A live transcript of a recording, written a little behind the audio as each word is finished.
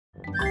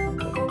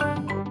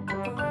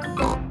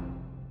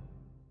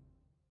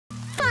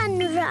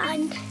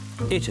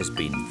It has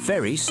been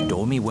very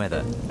stormy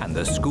weather and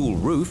the school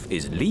roof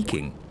is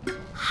leaking.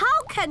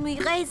 How can we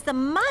raise the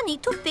money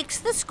to fix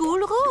the school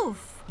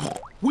roof?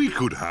 We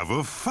could have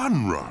a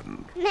fun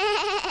run.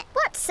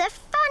 What's a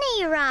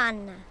funny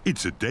run?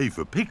 It's a day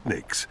for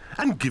picnics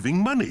and giving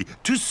money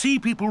to see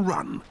people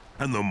run.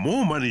 And the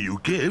more money you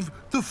give,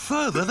 the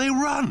further they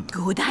run.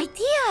 Good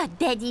idea,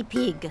 Daddy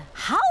Pig.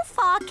 How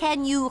far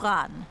can you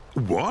run?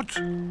 What?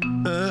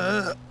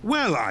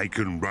 Well, I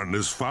can run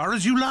as far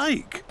as you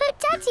like. But,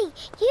 Daddy,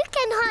 you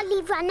can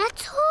hardly run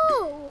at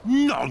all.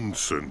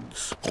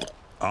 Nonsense.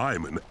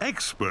 I'm an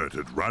expert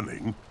at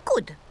running.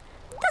 Good.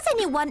 Does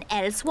anyone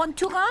else want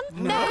to run?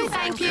 No,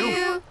 thank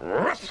you.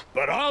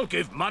 But I'll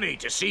give money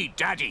to see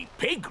Daddy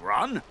Pig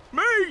run.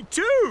 Me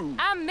too.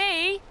 And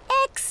me.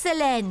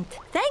 Excellent.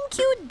 Thank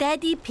you,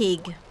 Daddy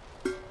Pig.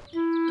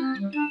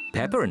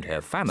 Peppa and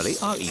her family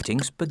are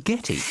eating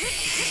spaghetti.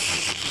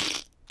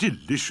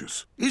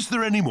 Delicious. Is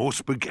there any more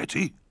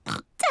spaghetti?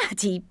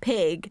 Daddy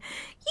Pig,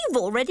 you've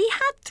already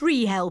had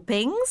 3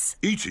 helpings.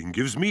 Eating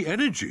gives me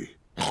energy.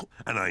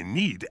 And I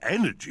need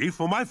energy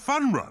for my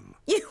fun run.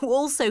 You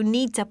also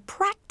need to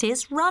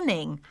practice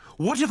running.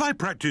 What if I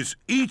practice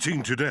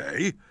eating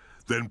today,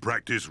 then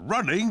practice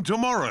running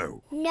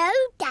tomorrow? No,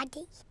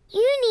 Daddy.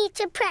 You need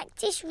to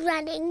practice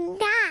running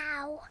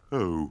now.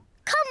 Oh.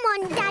 Come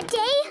on, Daddy.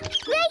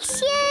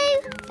 Race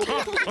you!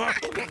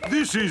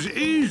 This is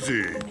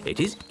easy. It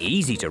is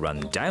easy to run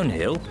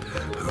downhill.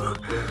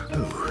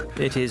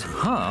 It is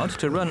hard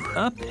to run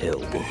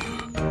uphill.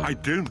 I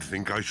don't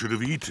think I should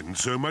have eaten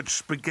so much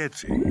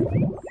spaghetti.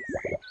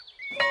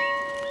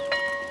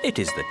 It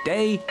is the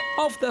day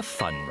of the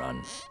fun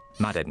run.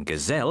 Madame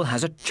Gazelle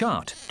has a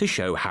chart to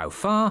show how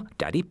far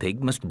Daddy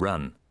Pig must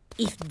run.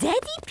 If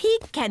Daddy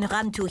Pig can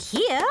run to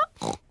here...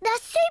 The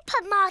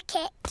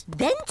supermarket.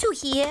 Then to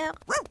here...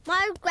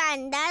 My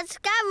granddad's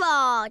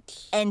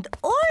garage. And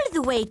all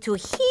the way to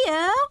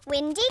here...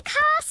 Windy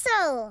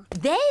Castle.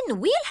 Then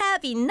we'll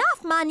have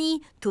enough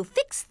money to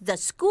fix the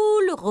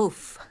school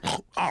roof.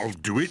 I'll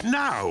do it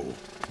now.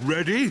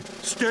 Ready,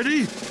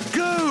 steady,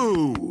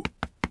 go!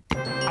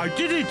 I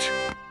did it!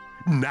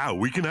 Now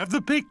we can have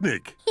the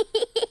picnic.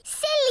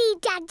 Silly,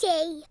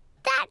 Daddy.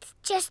 That's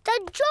just a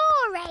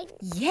drawing.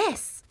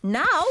 Yes.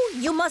 Now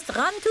you must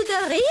run to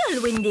the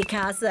real Windy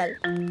Castle.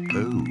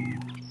 Oh.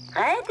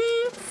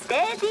 Ready,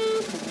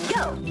 steady,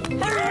 go.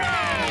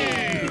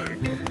 Hooray!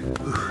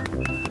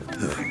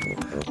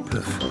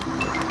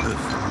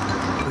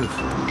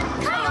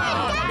 Come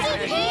on,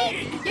 Daddy Pig.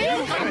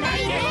 You can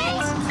make it.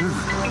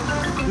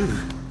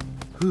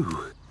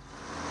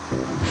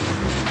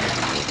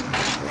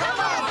 Come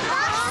on,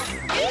 Boss.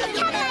 You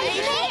can make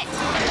it.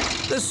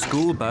 The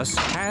school bus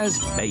has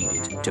made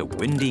it to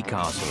Windy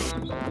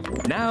Castle.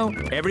 Now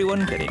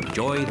everyone can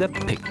enjoy the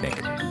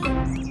picnic.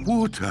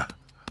 Water.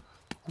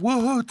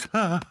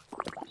 Water.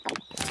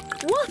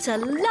 What a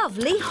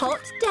lovely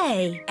hot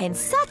day. And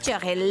such a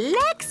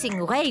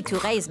relaxing way to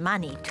raise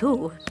money,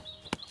 too.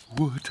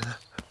 Water.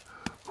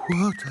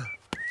 Water.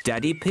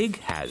 Daddy Pig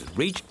has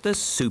reached the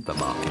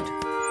supermarket.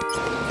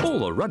 All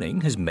the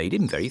running has made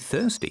him very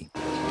thirsty.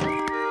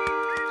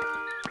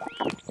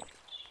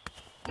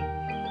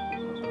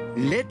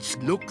 Let's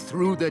look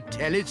through the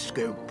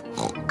telescope.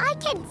 I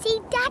can see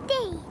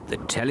Daddy. The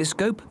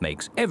telescope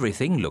makes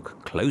everything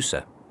look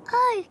closer.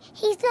 Oh,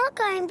 he's not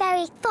going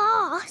very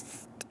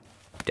fast.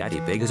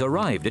 Daddy Pig has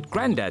arrived at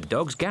Grandad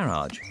Dog's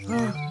garage.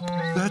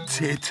 That's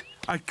it.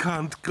 I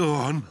can't go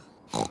on.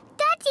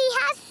 Daddy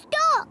has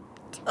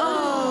stopped.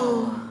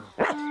 Oh.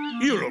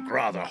 You look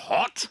rather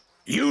hot.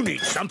 You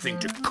need something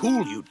to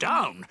cool you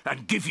down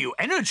and give you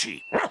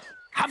energy.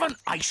 Have an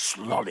ice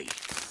lolly.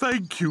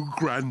 Thank you,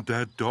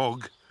 Grandad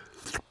Dog.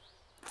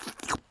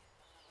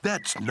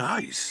 That's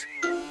nice.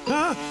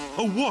 Ah,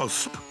 a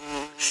wasp.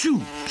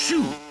 Shoo,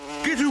 shoo.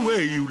 Get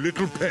away, you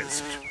little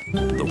pest.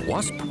 The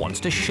wasp wants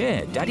to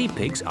share Daddy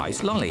Pig's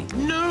ice lolly.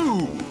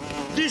 No!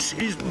 This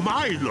is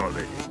my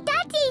lolly.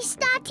 Daddy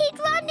started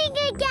running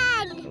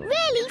again.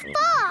 Really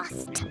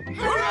fast.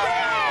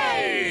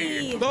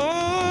 Hooray!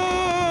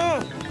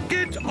 Ah!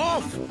 Get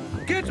off!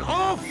 Get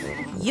off!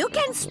 You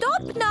can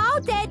stop now,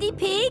 Daddy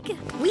Pig.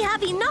 We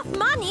have enough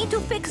money to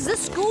fix the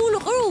school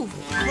roof.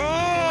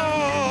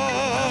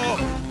 Ah!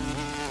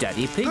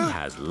 Daddy Pig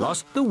has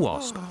lost the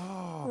wasp.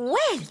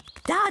 Well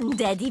done,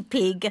 Daddy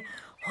Pig.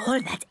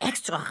 All that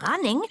extra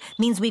running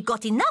means we've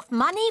got enough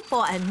money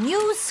for a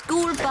new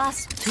school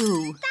bus,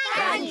 too.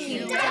 Thank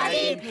you,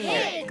 Daddy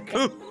Pig.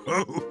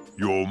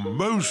 You're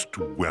most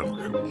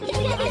welcome.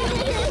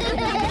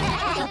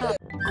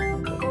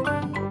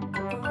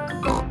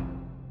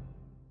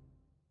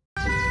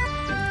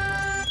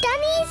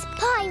 Danny's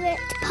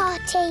Pirate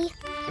Party.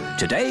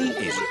 Today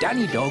is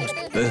Danny Dog's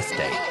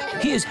birthday.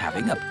 He is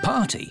having a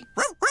party.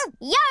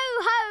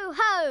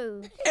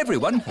 Yo-ho-ho!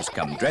 Everyone has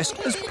come dressed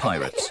as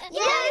pirates.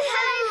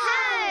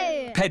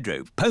 Yo-ho-ho!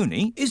 Pedro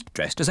Pony is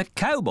dressed as a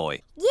cowboy.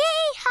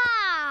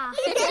 Yeehaw!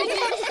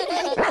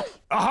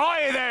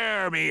 Ahoy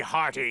there, me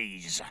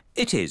hearties.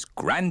 It is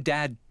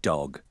Grandad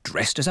Dog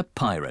dressed as a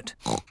pirate.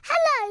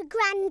 Hello,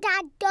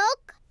 Grandad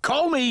Dog.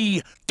 Call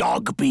me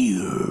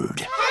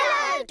Dogbeard.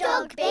 Hello,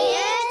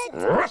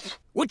 Dogbeard.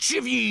 Which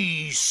of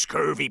ye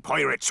scurvy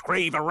pirates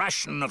crave a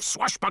ration of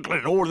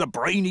swashbuckling o'er the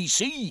briny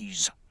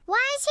seas?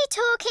 Why is he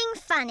talking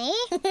funny?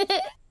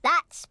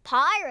 That's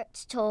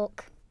pirate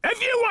talk.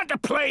 If you want to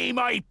play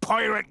my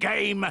pirate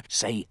game,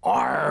 say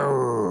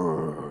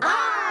arr.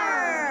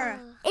 Arr!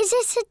 Is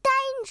it a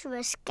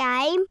dangerous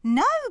game?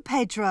 No,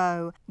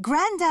 Pedro.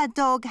 Grandad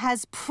Dog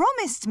has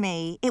promised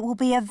me it will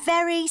be a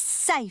very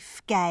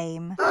safe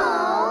game.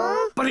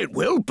 Aww. But it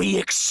will be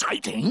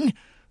exciting.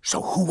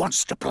 So who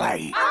wants to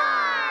play?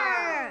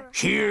 Arr!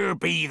 Here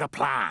be the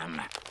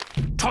plan.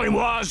 Time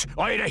was,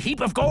 I had a heap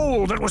of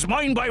gold that was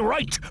mine by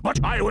right,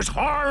 but I was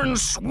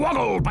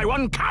horn-swoggled by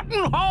one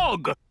Captain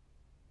Hog.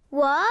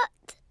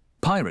 What?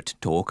 Pirate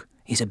talk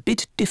is a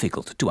bit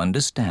difficult to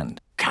understand.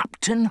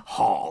 Captain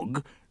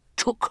Hog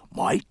took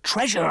my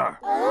treasure.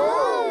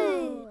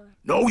 Oh!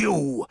 Know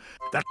you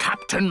that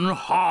Captain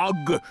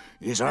Hog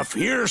is a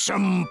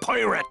fearsome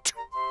pirate?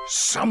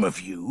 Some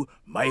of you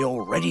may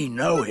already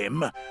know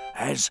him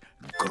as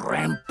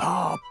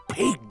Grandpa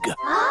Pig.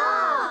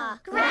 Ah,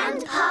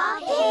 Grandpa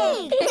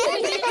Pig.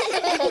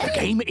 The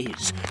game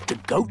is to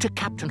go to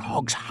Captain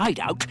Hog's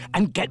hideout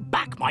and get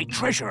back my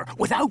treasure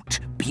without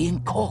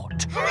being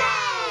caught.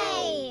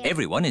 Hooray!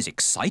 Everyone is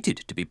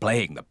excited to be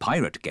playing the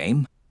pirate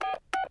game.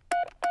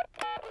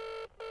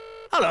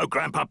 Hello,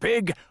 Grandpa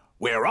Pig.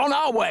 We're on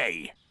our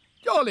way.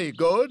 Jolly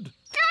good.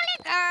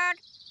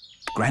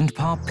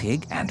 Grandpa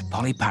Pig and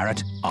Polly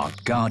Parrot are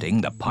guarding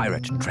the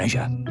pirate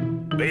treasure.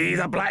 Be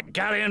the black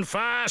galleon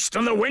fast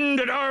and the wind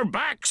at our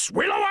backs,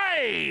 we'll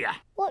away!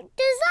 What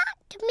does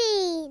that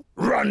mean?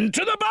 Run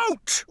to the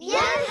boat!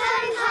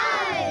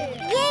 Yo-ho-ho!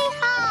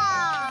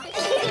 Yeehaw!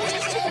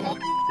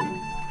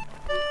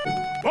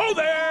 Whoa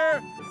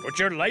there! Put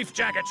your life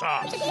jackets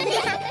on.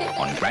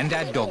 On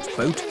Grandad Dog's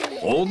boat,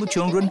 all the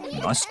children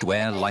must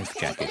wear life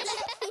jackets.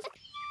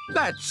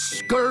 That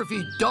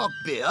scurvy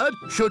Dogbeard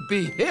should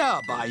be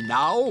here by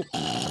now.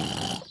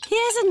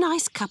 Here's a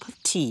nice cup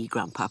of tea,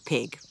 Grandpa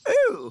Pig.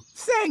 Oh,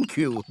 thank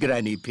you,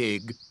 Granny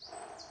Pig.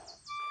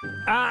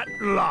 At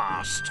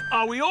last.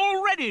 Are we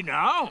all ready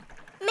now?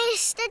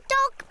 Mr.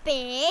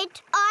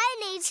 Dogbeard, I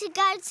need to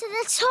go to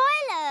the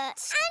toilet.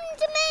 And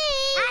me.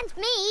 And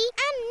me.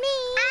 And me.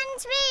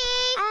 And me.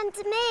 And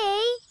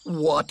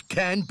me. What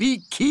can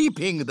be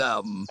keeping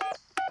them?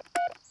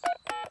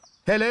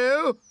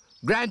 Hello,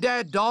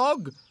 Grandad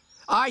Dog?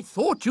 I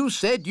thought you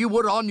said you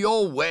were on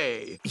your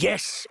way.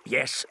 Yes,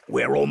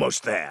 we're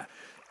almost there.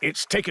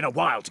 It's taken a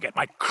while to get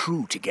my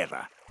crew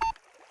together.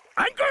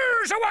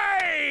 Anchors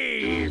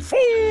away!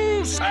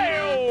 Full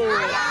sail!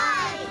 Aye,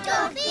 aye,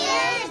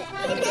 Dogbeard.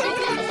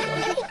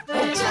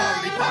 Oh,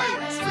 jolly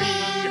pirates we,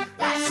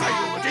 that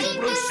sail the deep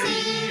blue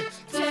sea,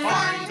 to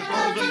find the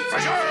golden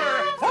treasure.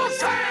 Full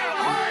sail,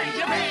 ahoy,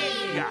 ye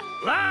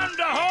be! Land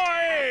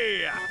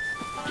ahoy!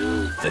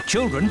 The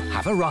children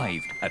have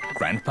arrived at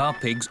Grandpa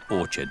Pig's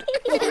orchard.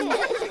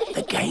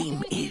 The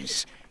game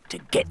is to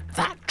get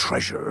that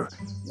treasure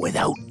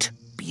without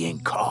being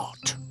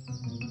caught.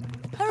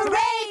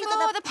 Hooray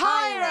for the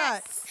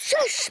pirates!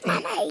 Shush,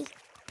 Mummy.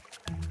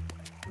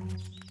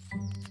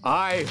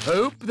 I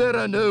hope there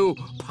are no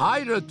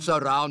pirates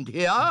around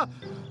here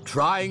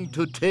trying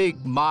to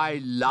take my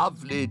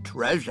lovely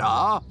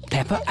treasure.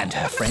 Peppa and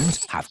her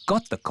friends have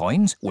got the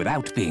coins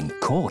without being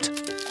caught.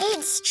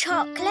 It's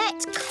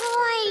chocolate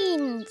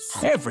coins.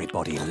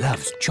 Everybody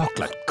loves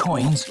chocolate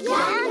coins. Yum,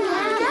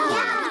 yum,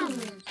 yum.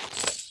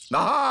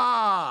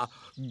 Ah,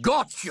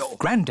 got you.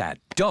 Grandad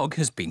Dog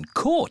has been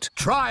caught.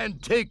 Try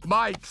and take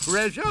my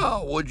treasure,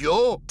 would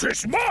you?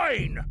 'Tis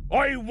mine!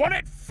 I won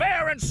it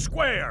fair and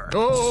square!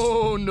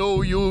 Oh,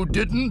 no, you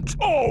didn't.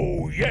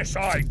 Oh, yes,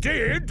 I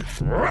did!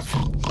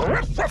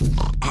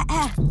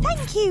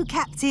 Thank you,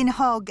 Captain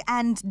Hog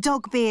and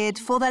Dogbeard,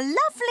 for the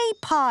lovely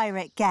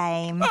pirate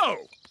game. Oh,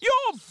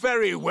 you're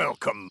very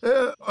welcome.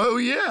 Oh,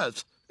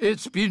 yes.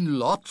 It's been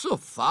lots of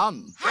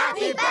fun.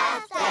 Happy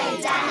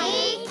birthday,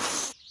 Danny.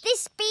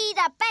 This be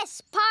the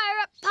best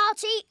pirate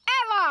party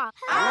ever.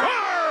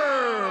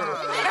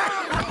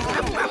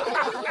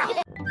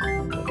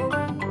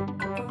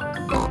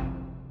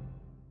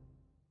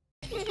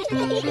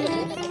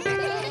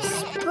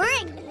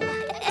 Spring.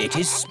 It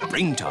is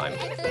springtime.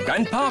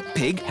 Grandpa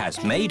Pig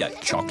has made a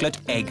chocolate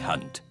egg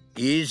hunt.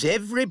 Is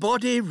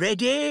everybody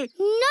ready?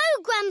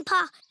 No,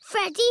 Grandpa.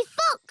 Freddy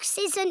Fox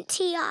isn't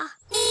here.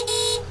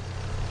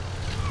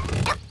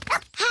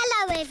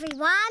 Hello,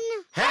 everyone.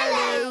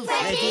 Hello,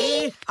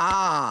 Freddy.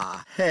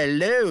 Ah,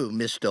 hello,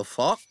 Mr.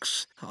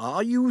 Fox.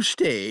 Are you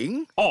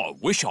staying? I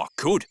wish I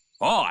could.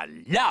 I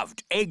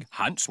loved egg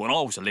hunts when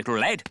I was a little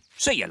lad.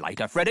 See you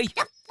later, Freddy.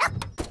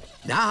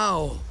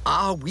 Now,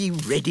 are we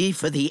ready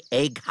for the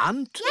egg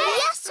hunt?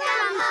 Yes,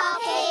 Grandpa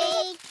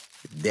Pig.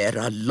 There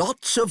are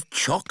lots of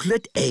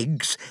chocolate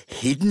eggs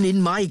hidden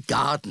in my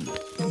garden.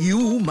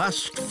 You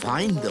must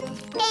find them.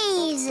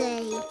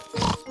 Easy.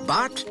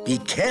 But be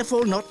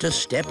careful not to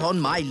step on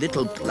my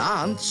little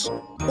plants.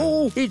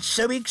 Oh, it's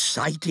so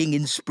exciting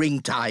in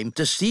springtime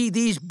to see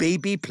these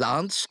baby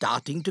plants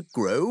starting to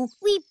grow.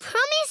 We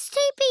promise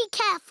to be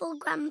careful,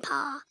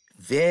 Grandpa.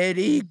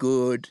 Very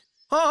good.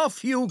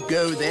 Off you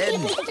go,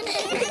 then.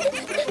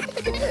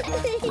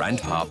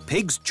 Grandpa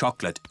Pig's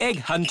chocolate egg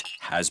hunt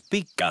has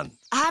begun.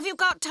 Have you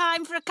got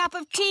time for a cup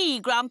of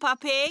tea, Grandpa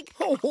Pig?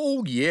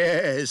 Oh,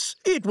 yes.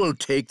 It will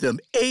take them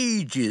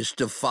ages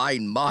to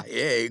find my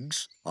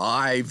eggs.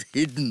 I've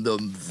hidden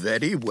them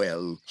very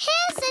well.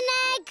 Here's an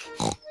egg.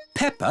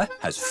 Peppa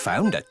has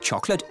found a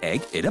chocolate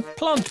egg in a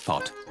plant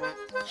pot.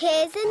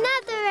 Here's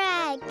another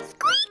egg.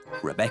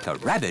 Rebecca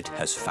Rabbit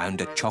has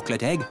found a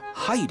chocolate egg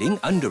hiding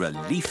under a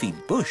leafy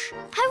bush.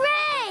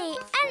 Hooray!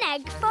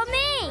 An egg for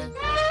me.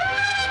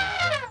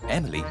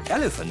 Emily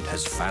Elephant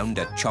has found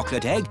a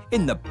chocolate egg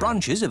in the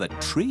branches of a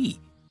tree.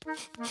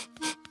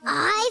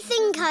 I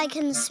think I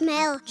can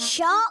smell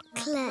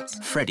chocolate.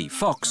 Freddy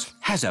Fox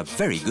has a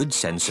very good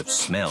sense of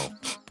smell.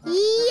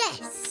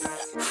 Yes.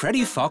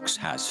 Freddy Fox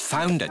has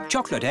found a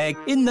chocolate egg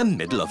in the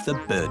middle of the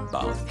bird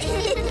bath.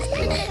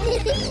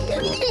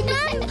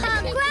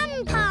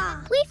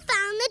 Grandpa, we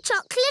found the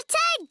chocolate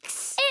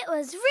eggs. It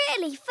was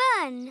really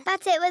fun,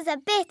 but it was a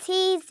bit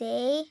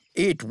easy.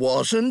 It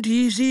wasn't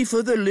easy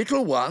for the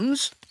little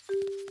ones.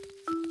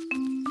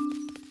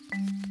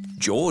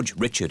 George,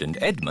 Richard and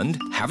Edmund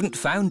haven't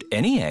found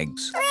any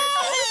eggs.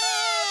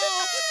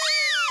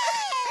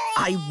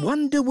 I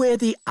wonder where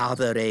the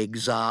other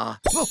eggs are.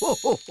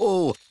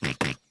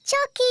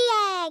 Chocky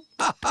egg.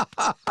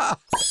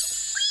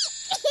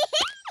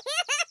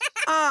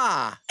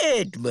 Ah,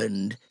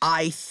 Edmund,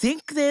 I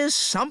think there's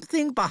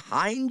something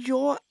behind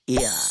your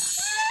ear.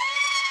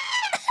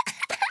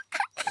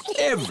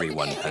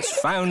 Everyone has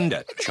found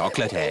a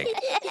chocolate egg.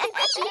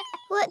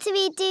 What do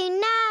we do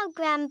now,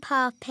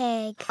 Grandpa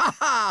Pig? Ha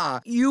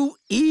ha! You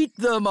eat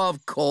them,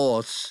 of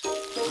course.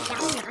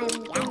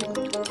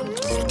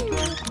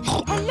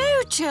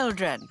 Hello,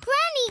 children.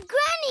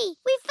 Granny,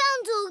 we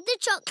found all the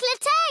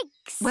chocolate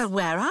eggs. Well,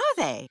 where are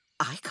they?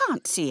 I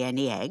can't see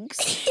any eggs.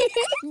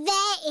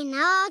 They're in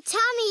our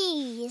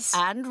tummies.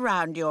 And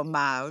round your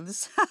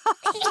mouths.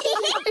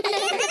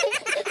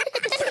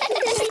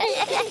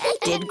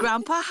 Did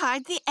Grandpa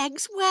hide the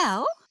eggs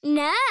well?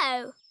 No.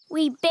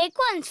 We big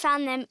ones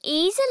found them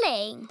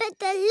easily. But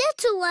the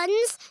little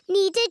ones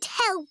needed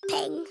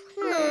helping.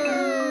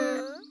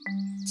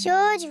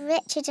 George,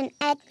 Richard and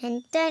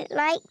Edmund don't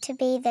like to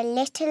be the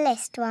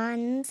littlest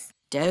ones.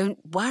 Don't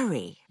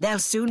worry. There'll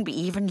soon be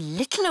even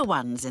littler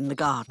ones in the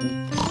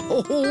garden.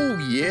 Oh,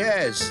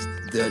 yes.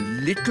 The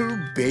little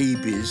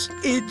babies.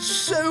 It's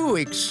so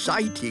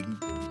exciting.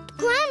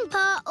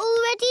 Grandpa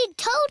already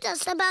told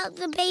us about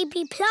the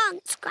baby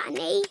plants,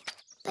 Granny.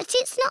 But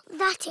it's not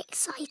that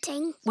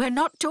exciting. We're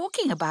not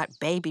talking about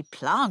baby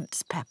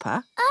plants,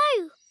 Peppa.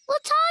 Oh,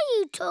 what are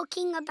you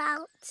talking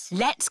about?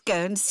 Let's go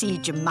and see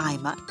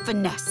Jemima,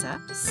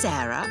 Vanessa,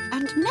 Sarah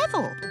and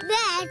Neville.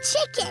 They're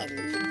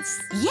chickens.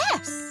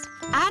 Yes,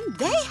 and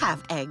they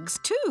have eggs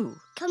too.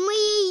 Can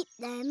we eat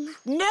them?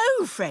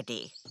 No,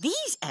 Freddy.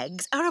 These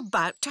eggs are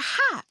about to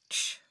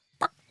hatch.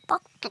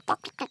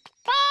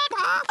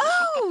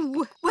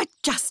 Oh, we're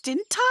just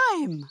in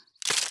time.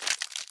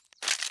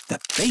 The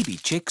baby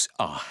chicks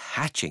are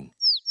hatching.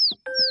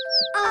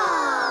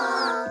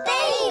 Oh,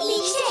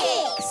 baby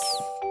chicks!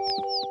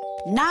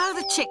 Now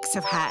the chicks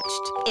have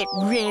hatched, it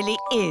really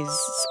is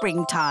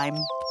springtime.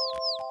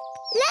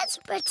 Let's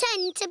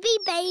pretend to be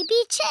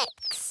baby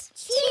chicks.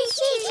 Cheep,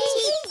 cheep,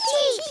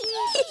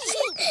 cheep,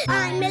 cheep.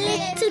 I'm a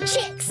little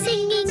chick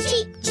singing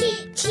cheep,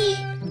 cheep, cheep.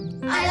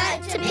 I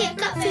like to pick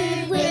up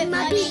food with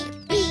my beak,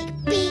 beak,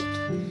 beak.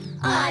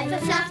 I've a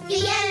fluffy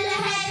yellow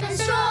head and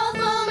straw for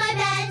my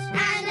bed,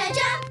 and I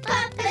jump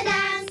up and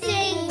down,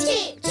 sing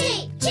cheep,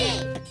 cheep,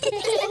 cheep.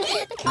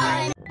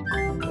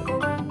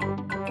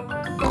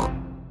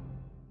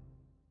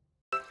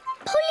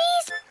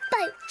 Police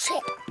boat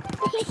trip.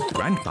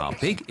 Grandpa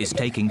Pig is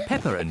taking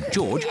Peppa and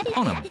George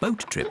on a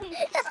boat trip.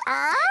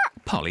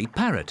 Polly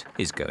Parrot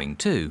is going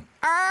too.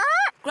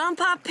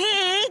 Grandpa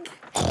Pig,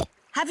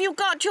 have you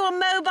got your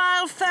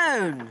mobile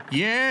phone?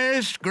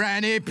 Yes,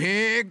 Granny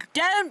Pig.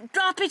 Don't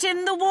drop it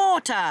in the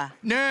water.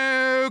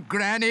 No,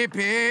 Granny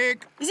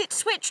Pig. Is it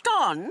switched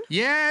on?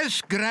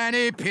 Yes,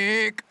 Granny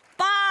Pig.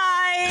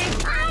 Bye!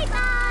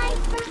 Bye-bye.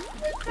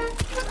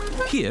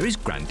 Here is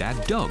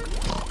Grandad Dog.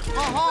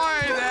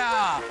 Ahoy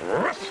there!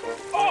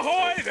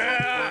 Ahoy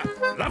there!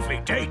 Lovely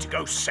day to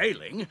go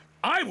sailing.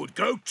 I would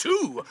go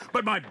too,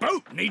 but my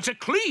boat needs a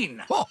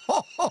clean.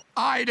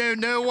 I don't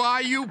know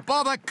why you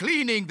bother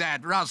cleaning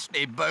that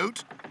rusty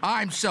boat.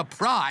 I'm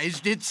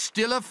surprised it's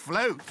still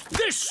afloat.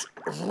 This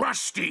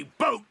rusty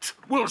boat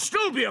will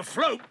still be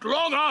afloat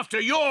long after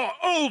your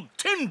old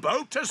tin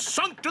boat has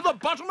sunk to the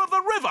bottom of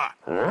the river.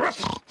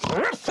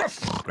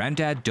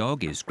 Grandad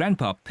Dog is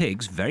Grandpa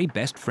Pig's very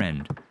best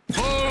friend.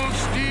 Full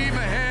steam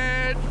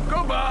ahead.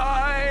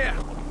 Goodbye.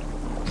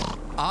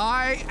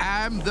 I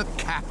am the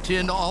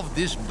captain of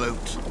this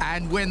boat,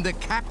 and when the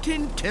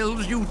captain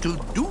tells you to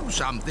do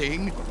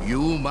something,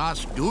 you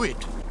must do it.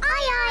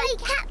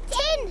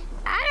 Captain!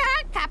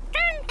 Aye,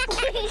 Captain.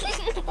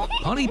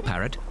 Polly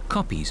Parrot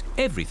copies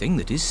everything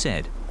that is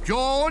said.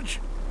 George,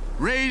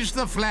 raise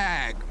the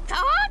flag.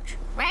 George,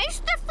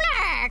 raise the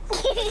flag.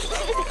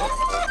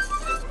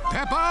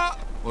 Peppa,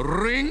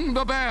 ring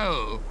the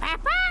bell.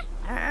 Peppa,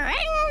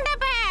 ring the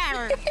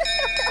bell.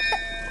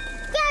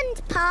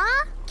 Grandpa,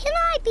 can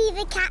I be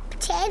the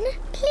captain,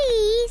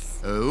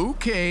 please?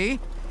 OK,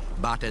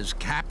 but as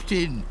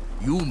captain,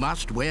 you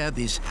must wear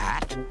this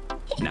hat.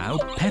 Now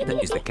Peppa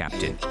is the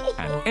captain,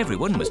 and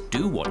everyone must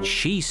do what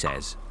she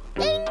says.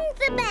 Ring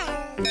the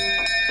bell.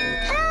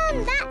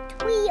 Turn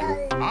that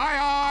wheel. Aye,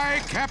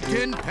 aye,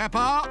 Captain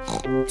Peppa.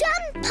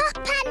 Jump up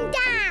and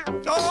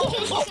down.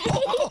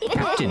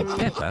 Captain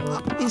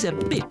Peppa is a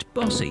bit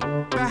bossy.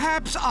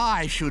 Perhaps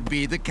I should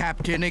be the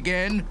captain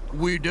again.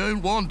 We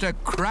don't want to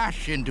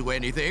crash into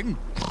anything.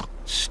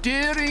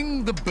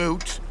 Steering the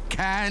boat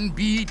can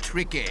be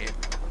tricky.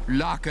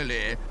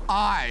 Luckily,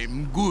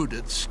 I'm good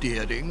at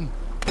steering.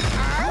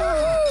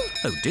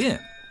 Oh dear,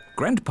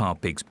 Grandpa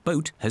Pig's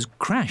boat has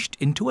crashed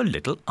into a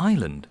little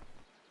island.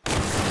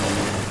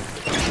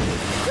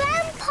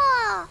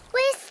 Grandpa,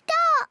 we're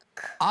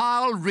stuck.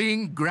 I'll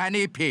ring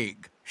Granny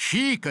Pig.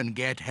 She can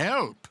get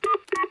help.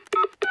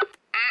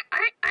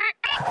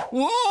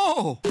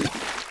 Whoa!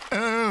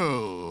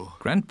 Oh.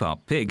 Grandpa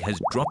Pig has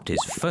dropped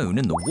his phone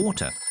in the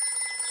water.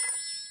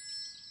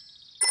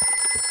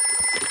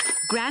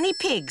 Granny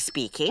Pig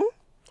speaking.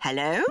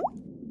 Hello?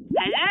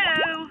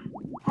 Hello?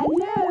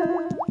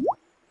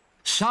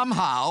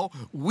 Somehow,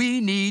 we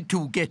need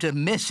to get a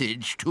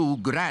message to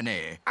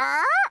Granny.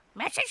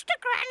 Message to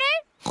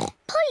Granny?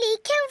 Polly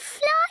can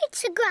fly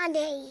to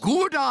Granny.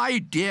 Good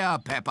idea,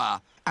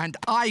 Peppa. And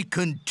I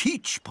can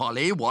teach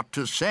Polly what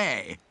to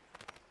say.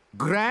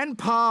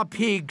 Grandpa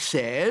Pig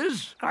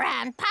says...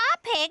 Grandpa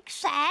Pig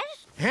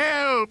says...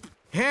 Help!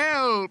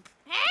 Help!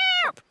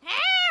 Help!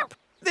 Help!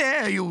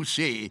 There you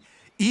see.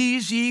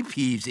 Easy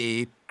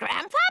peasy.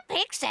 Grandpa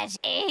Pig says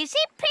easy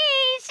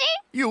peasy.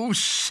 You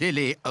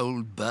silly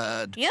old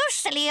bird. You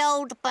silly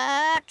old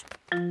bird.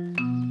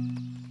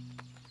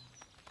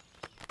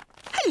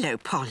 Hello,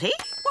 Polly.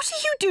 What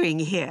are you doing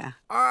here?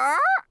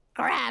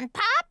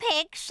 Grandpa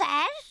Pig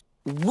says...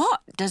 What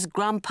does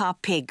Grandpa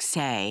Pig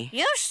say?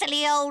 You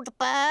silly old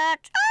bird.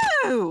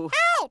 Oh!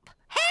 Help!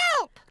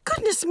 Help!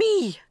 Goodness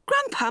me!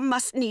 Grandpa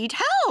must need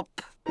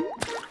help.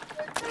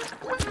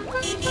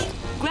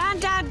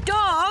 Grandad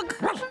Dog!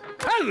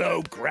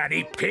 Hello,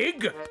 Granny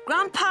Pig.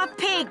 Grandpa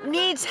Pig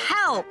needs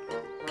help.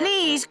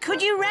 Please,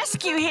 could you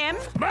rescue him?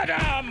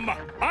 Madame,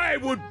 I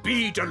would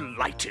be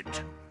delighted.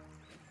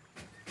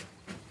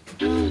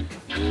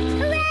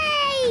 Hooray!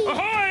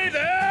 Ahoy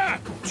there!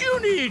 Do you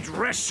need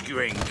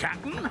rescuing,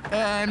 Captain?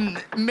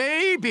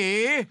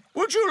 Maybe.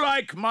 Would you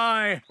like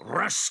my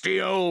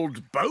rusty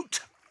old boat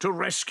to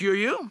rescue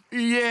you?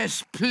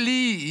 Yes,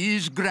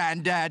 please,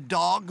 Grandad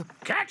Dog.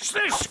 Catch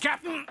this,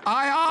 Captain.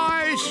 Aye,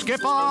 aye,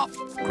 Skipper.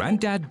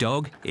 Grandad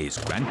Dog is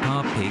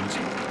Grandpa Pig's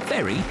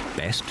very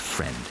best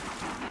friend.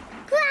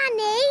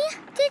 Granny,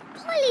 did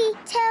Polly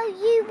tell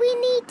you we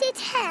needed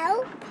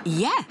help?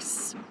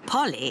 Yes.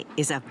 Polly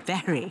is a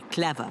very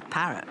clever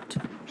parrot.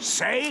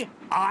 Say,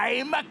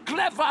 I'm a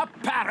clever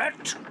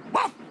parrot.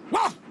 Woof,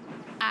 woof.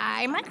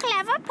 I'm a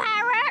clever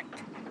parrot.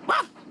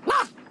 Woof,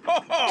 woof. Ho,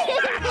 ho.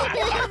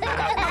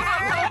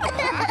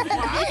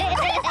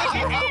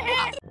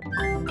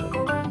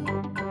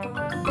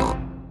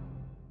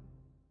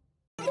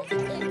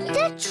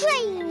 The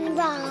train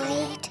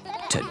ride.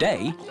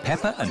 Today,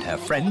 Peppa and her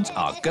friends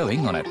are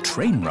going on a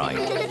train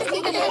ride.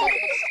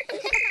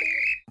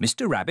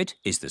 Mr. Rabbit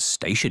is the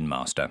station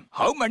master.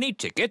 How many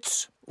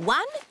tickets?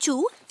 1,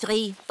 2,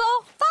 3,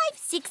 4, 5,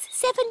 6,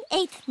 7,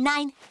 8,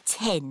 9,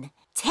 10.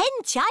 10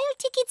 child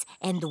tickets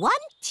and 1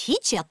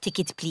 teacher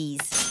ticket,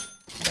 please.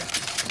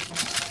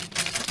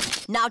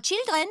 Now,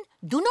 children,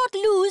 do not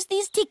lose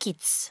these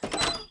tickets.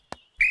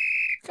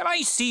 Can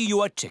I see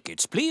your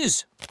tickets,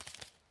 please?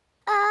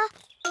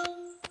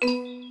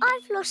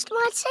 I've lost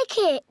my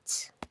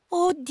ticket.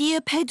 Oh,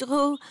 dear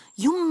Pedro,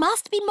 you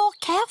must be more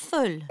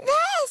careful.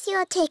 There's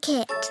your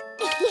ticket.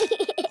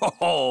 Ho,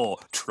 ho.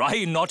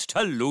 Try not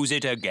to lose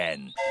it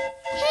again.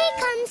 Here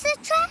comes the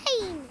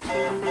train.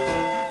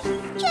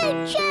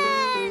 Choo-choo!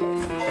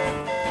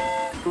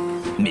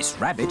 Miss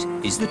Rabbit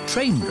is the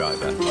train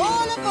driver.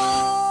 All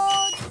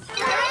aboard!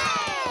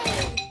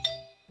 Hooray!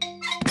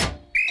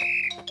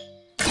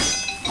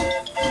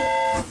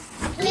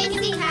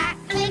 Clickety-clack,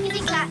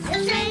 clickety-clack,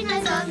 the train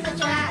is on the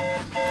track.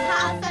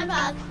 Half the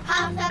pub,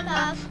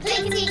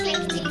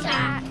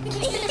 clickety-clickety-clack.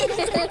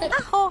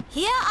 Oh,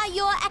 here are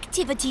your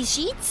activity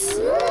sheets.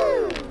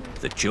 Ooh.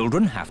 The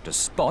children have to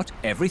spot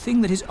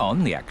everything that is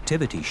on the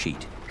activity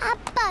sheet. A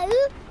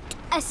boat,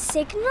 a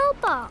signal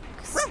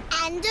box,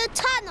 and a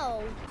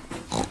tunnel.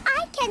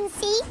 I can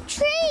see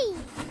trees.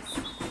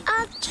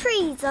 Are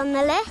trees on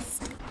the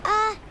list?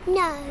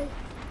 No.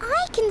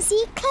 I can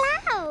see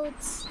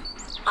clouds.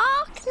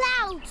 Are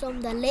clouds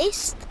on the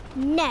list?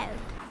 No.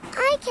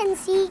 I can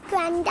see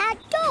Grandad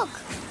Dog.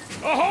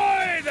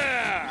 Ahoy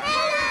there!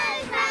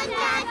 Hello,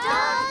 Grandad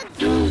Dog.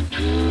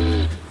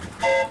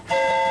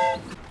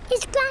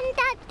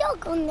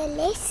 dog on the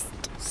list.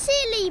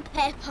 Silly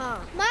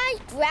Peppa. My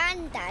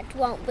granddad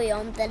won't be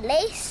on the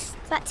list.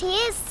 But he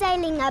is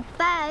sailing a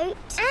boat.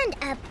 And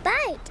a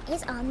boat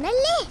is on the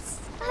list.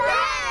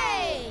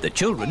 Hooray! The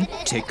children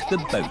tick the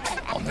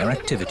boat on their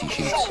activity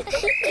sheets.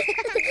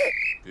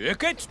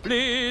 Tickets,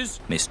 please.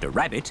 Mr.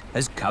 Rabbit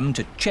has come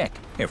to check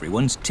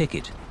everyone's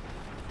ticket.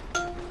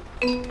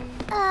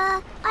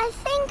 I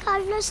think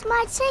I've lost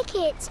my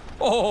ticket.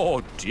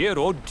 Oh, dear,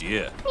 oh,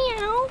 dear.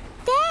 Meow.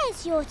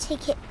 There's your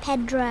ticket,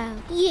 Pedro.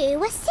 You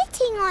were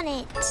sitting on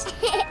it.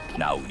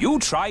 Now, you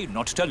try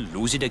not to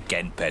lose it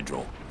again,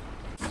 Pedro.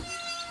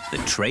 The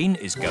train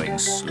is going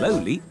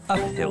slowly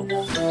uphill.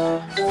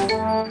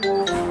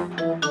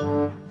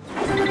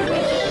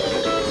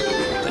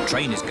 The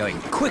train is going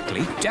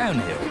quickly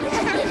downhill.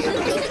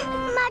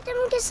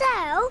 Madam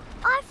Gazelle,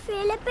 I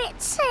feel a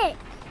bit sick.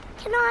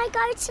 Can I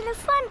go to the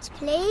front,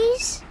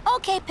 please?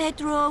 OK,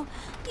 Pedro.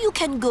 You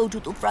can go to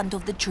the front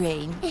of the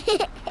train.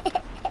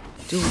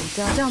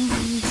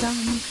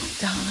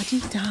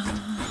 Do-da-dum-dum-da-dee-da.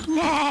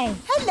 Nay.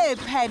 Hello,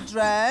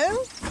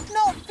 Pedro.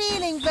 Not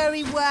feeling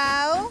very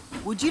well.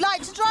 Would you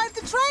like to drive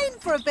the train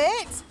for a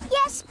bit?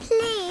 Yes,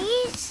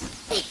 please.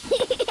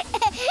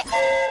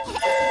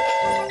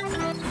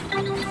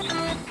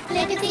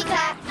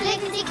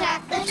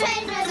 Clickety-clack, the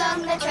train was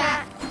on the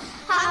track.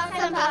 Half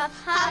and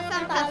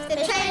puff, the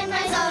train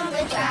was on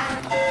the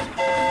track.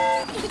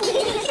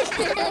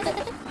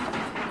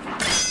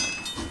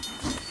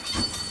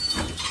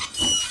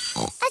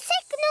 A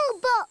signal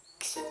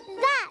box.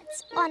 That's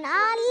on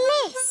our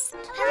list.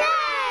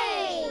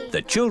 Hooray!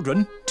 The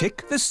children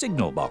tick the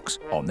signal box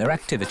on their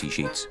activity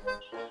sheets.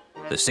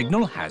 The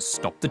signal has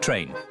stopped the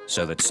train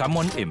so that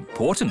someone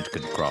important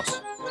can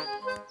cross.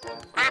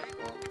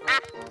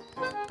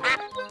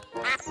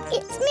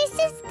 It's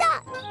Mrs.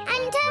 Duck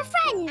and her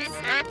friends.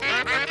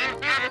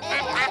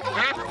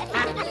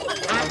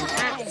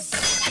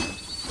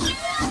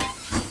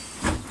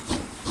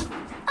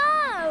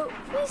 Oh,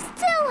 we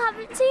still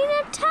haven't seen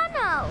a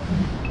tunnel.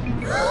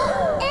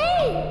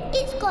 Oh,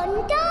 it's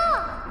gone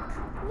dark.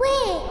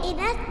 We're in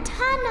a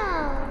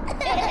tunnel.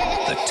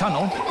 The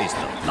tunnel is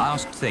the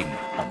last thing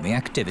on the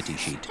activity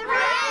sheet.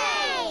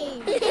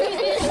 Hooray!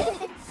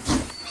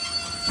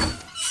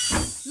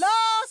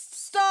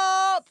 Last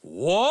stop!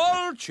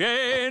 Wall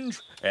change!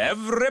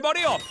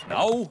 Everybody off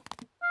now!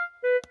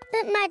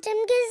 But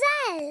Madam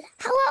Gazelle,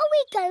 how are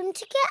we going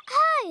to get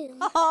home?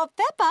 Oh,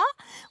 Peppa,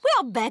 we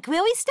are back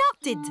where we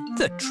started.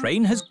 The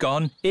train has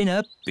gone in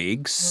a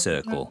big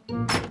circle.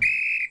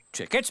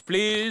 Tickets,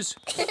 please.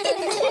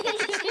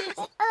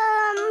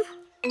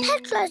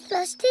 Pedro's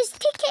lost his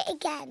ticket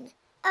again.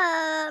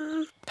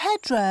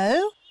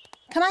 Pedro,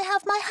 can I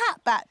have my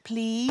hat back,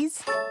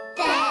 please?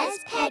 There's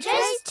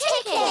Pedro's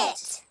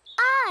ticket.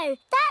 Oh,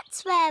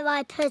 that's where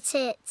I put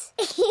it.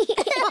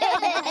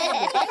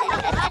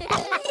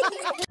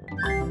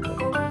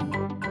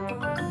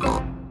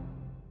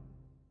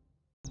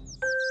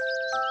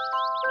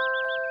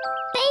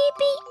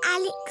 Baby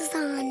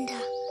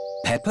Alexander.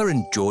 Peppa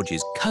and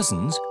George's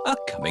cousins are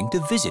coming to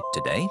visit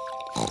today.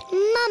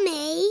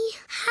 Mummy,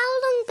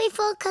 how long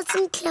before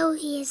Cousin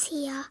Chloe is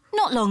here?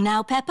 Not long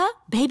now, Peppa.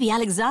 Baby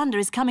Alexander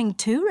is coming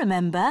too,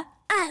 remember?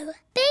 Oh,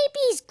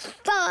 babies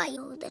cry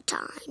all the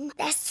time.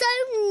 They're so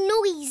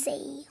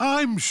noisy.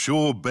 I'm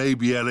sure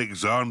baby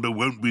Alexander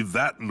won't be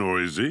that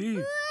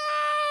noisy.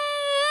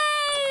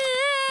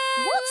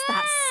 What's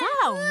that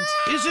sound?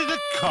 Is it a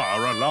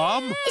car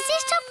alarm? Is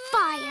it a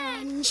fire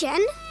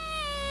engine?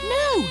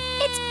 No,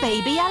 it's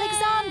Baby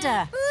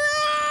Alexander.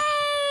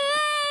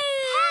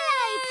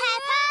 Hello,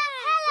 Peppa.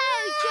 Hello,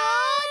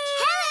 George.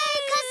 Hello,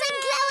 Cousin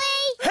Chloe.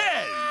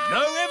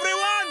 Hello,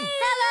 everyone!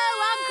 Hello,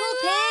 Uncle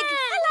Pig.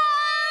 Hello.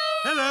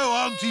 Hello,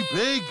 Auntie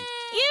Pig.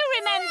 You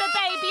remember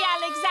Baby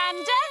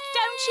Alexander,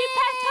 don't you,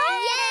 Peppa?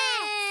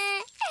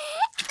 Yes.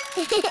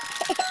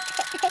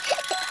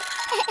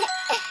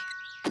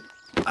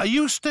 Are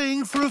you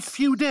staying for a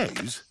few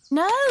days?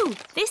 No,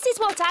 this is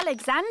what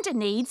Alexander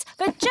needs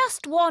for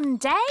just one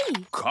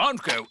day.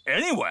 Can't go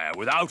anywhere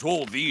without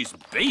all these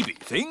baby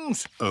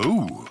things.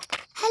 Oh.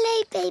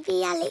 Hello,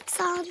 Baby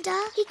Alexander.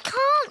 He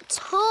can't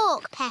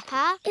talk,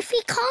 Peppa. If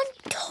he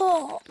can't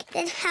talk,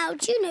 then how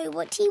do you know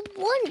what he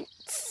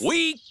wants?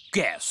 We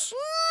guess.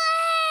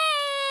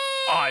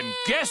 I'm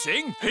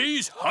guessing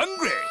he's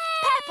hungry.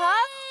 Peppa,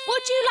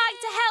 would you like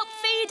to help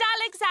feed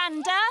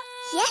Alexander?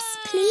 Yes,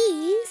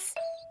 please.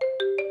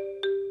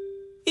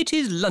 It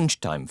is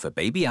lunchtime for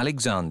baby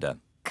Alexander.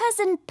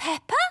 Cousin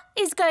Peppa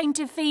is going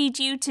to feed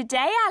you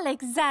today,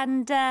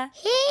 Alexander.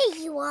 Here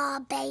you are,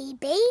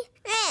 baby.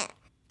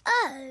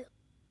 Oh,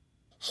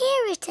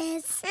 here it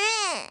is.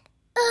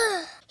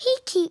 He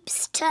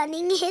keeps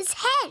turning his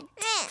head.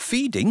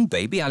 Feeding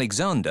baby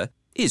Alexander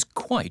is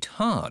quite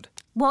hard.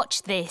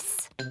 Watch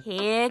this.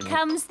 Here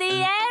comes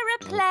the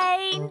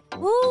aeroplane.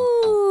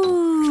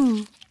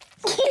 Woo!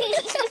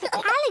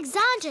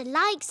 Alexander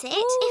likes it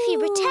if you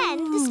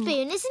pretend the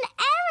spoon is an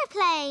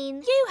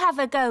aeroplane. You have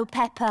a go,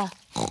 Peppa.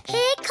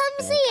 Here comes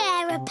comes the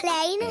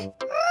aeroplane.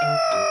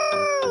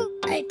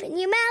 Open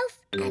your mouth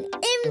and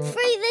in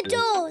through the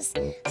doors.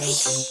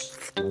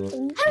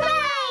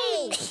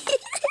 Hooray!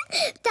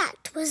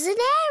 That was an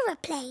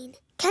aeroplane.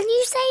 Can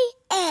you say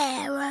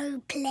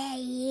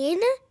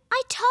aeroplane?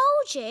 I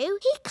told you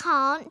he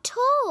can't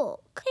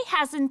talk. He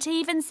hasn't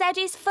even said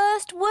his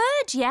first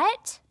word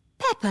yet.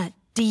 Peppa,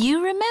 do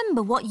you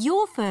remember what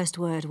your first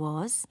word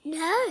was?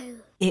 No.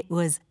 It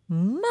was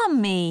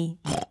Mummy.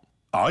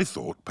 I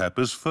thought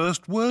Peppa's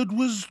first word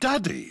was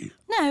Daddy.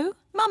 No,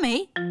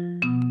 Mummy.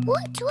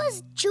 What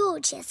was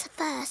George's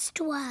first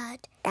word?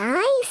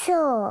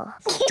 Dinosaur.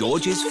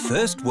 George's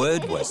first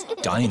word was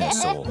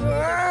dinosaur.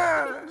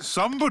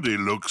 Somebody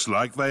looks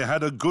like they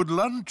had a good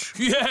lunch.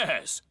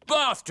 Yes,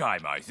 bath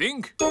time, I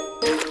think.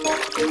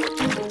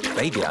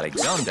 Baby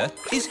Alexander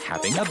is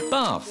having a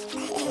bath.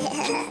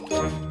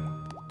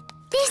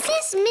 This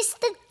is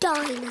Mr.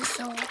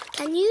 Dinosaur.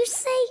 Can you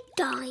say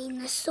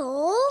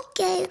dinosaur?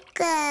 Go,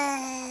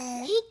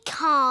 go. He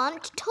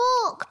can't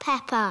talk,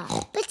 Peppa.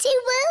 But he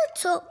will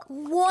talk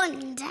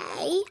one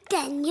day.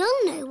 Then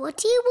you'll know what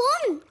he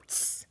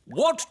wants.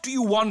 What do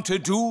you want to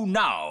do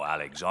now,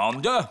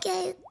 Alexander?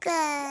 Go, go.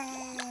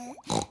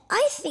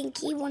 I think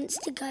he wants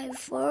to go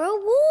for a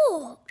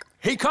walk.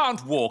 He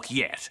can't walk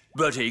yet,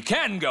 but he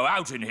can go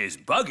out in his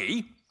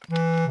buggy.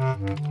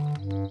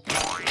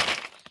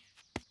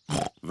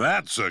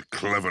 That's a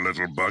clever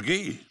little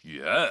buggy.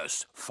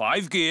 Yes,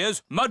 5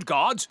 gears,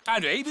 mudguards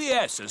and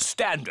ABS as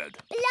standard.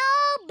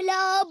 Blah,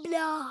 blah,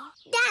 blah.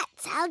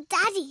 That's how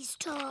daddies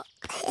talk.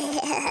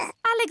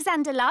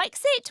 Alexander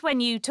likes it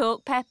when you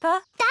talk,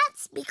 Peppa.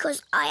 That's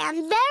because I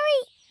am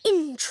very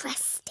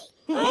interesting.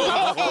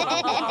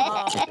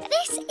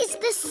 This is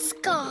the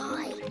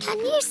sky. Can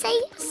you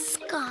say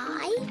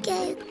sky?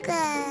 Go,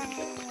 go.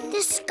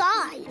 The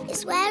sky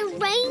is where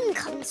rain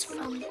comes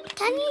from.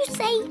 Can you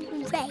say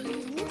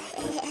rain?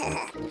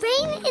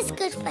 Rain is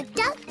good for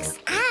ducks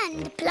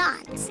and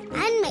plants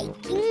and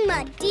making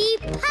muddy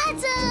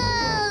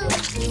puddles.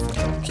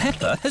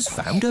 Peppa has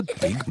found a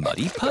big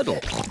muddy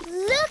puddle.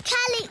 Look,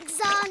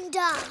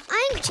 Alexander.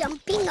 I'm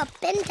jumping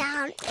up and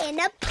down in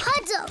a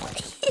puddle.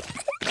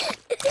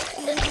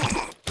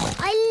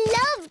 I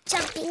love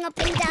jumping up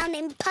and down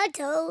in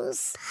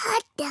puddles.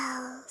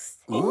 Puddles.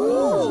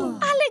 Ooh.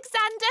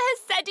 Alexander has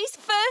said his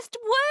first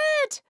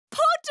word.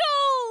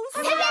 Puddles!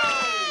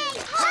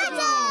 Hooray!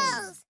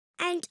 Puddles!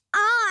 And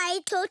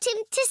I taught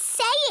him to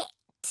say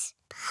it.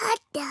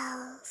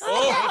 Puddles.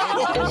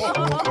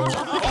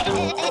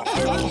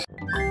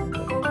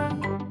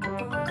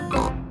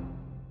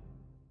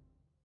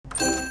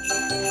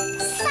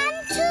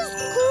 Santa's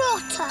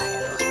grotto.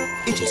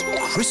 It is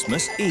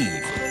Christmas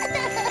Eve.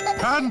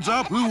 Hands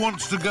up, who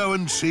wants to go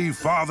and see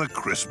Father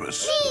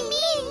Christmas? Me!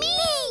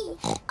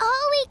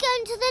 Are we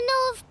going to the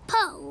North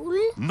Pole?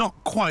 Not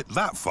quite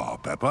that far,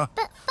 Peppa.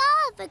 But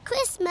Father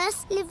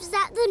Christmas lives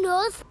at the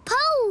North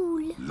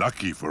Pole.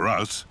 Lucky for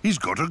us, he's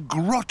got a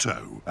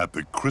grotto at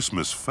the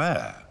Christmas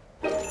fair.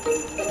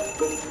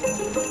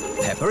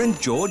 Peppa and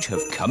George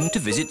have come to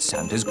visit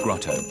Santa's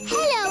grotto.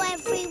 Hello,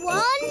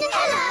 everyone.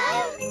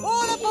 Hello.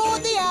 All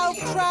aboard the elf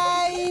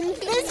train.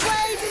 This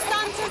way to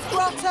Santa's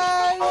grotto.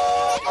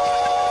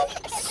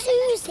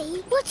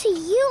 Suzy, what are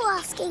you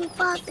asking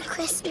Father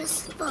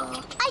Christmas for?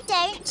 I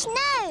don't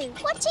know.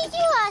 What are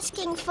you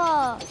asking for?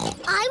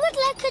 I would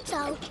like a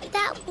doll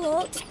that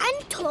walks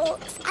and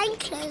talks and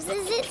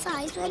closes its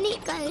eyes when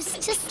it goes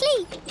to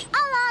sleep.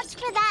 I'll ask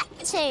for that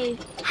too.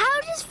 How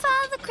does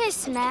Father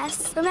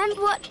Christmas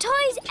remember what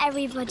toys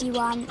everybody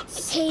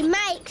wants? He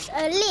makes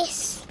a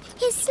list.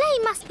 His sleigh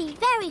must be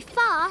very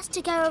fast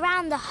to go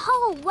around the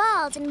whole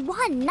world in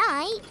one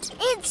night.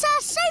 It's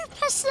a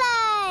super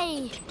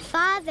sleigh!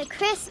 Father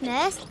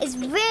Christmas is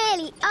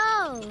really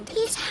old.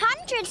 He's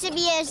hundreds of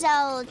years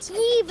old.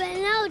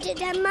 Even older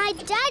than my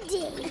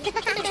daddy.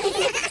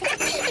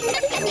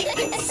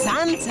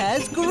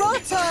 Santa's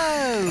grotto.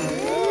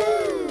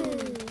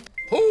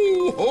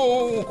 Ho,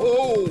 ho,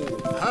 ho!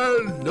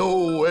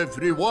 Hello,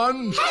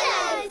 everyone.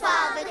 Hello,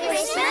 Father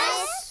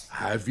Christmas.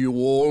 Have you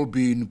all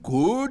been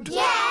good?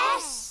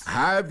 Yes.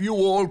 Have you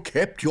all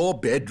kept your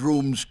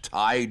bedrooms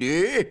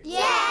tidy?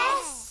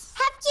 Yes.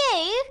 Have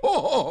you?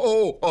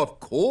 Oh, of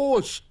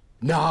course.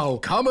 Now,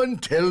 come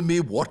and tell me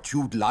what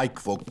you'd like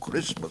for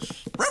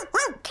Christmas.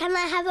 Can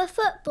I have a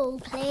football,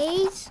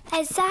 please?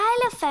 A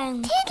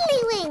xylophone.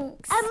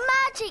 Tiddlywinks. A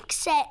magic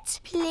set,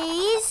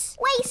 please.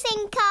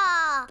 Racing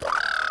car.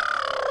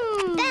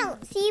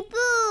 Bouncy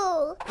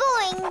ball.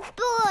 Boing,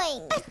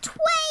 boing. A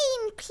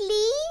twain,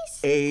 please.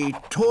 A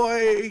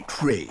toy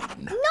train.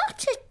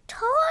 Not a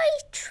toy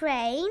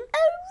train.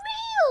 A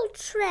real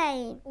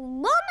train.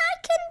 One I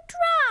can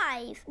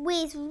drive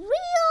with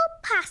real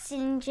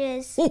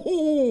passengers.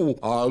 Oh,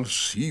 I'll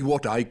see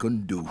what I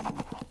can do.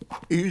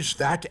 Is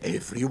that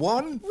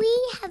everyone? We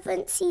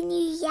haven't seen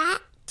you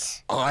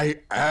yet. I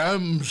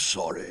am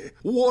sorry.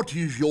 What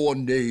is your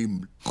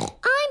name?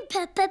 I'm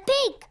Peppa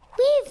Pig.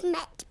 We've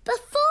met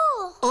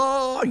before.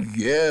 Ah,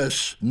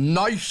 yes.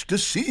 Nice to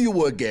see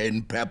you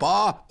again,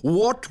 Peppa.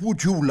 What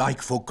would you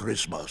like for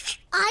Christmas?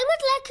 I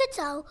would like a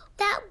doll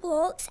that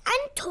walks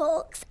and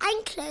talks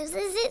and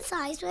closes its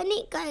eyes when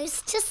it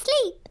goes to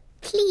sleep,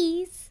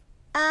 please.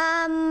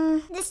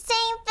 The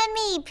same for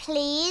me,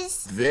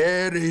 please.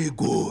 Very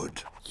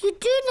good. You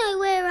do know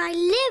where I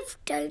live,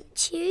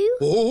 don't you?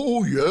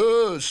 Oh,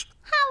 yes.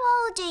 How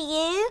old are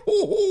you?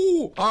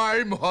 Oh,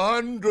 I'm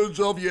hundreds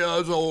of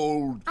years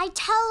old. I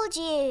told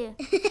you.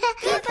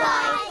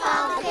 Goodbye,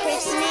 Father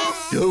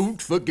Christmas.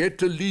 Don't forget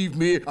to leave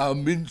me a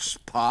mince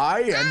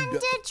pie And a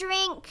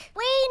drink.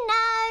 We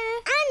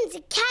know. And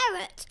a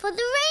carrot for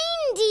the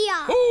reindeer.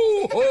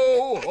 Ho,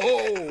 ho, ho!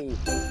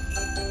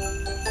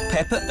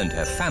 Peppa and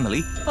her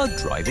family are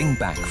driving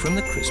back from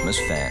the Christmas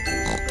fair.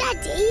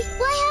 Daddy,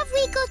 why have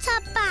we got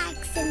our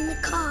bags in the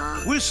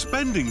car? We're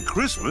spending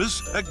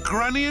Christmas at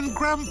Granny and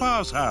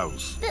Grandpa's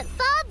house. But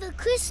Father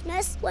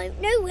Christmas won't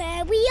know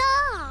where we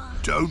are.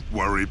 Don't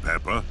worry,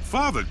 Peppa.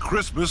 Father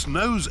Christmas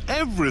knows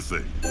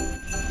everything.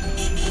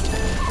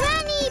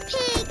 Granny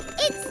Pig,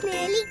 it's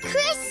nearly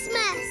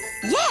Christmas.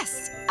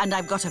 Yes, and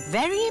I've got a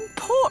very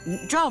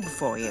important job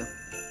for you.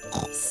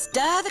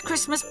 Stir the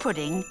Christmas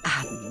pudding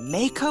and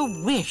make a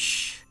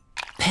wish.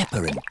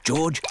 Peppa and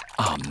George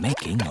are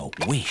making a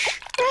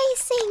wish.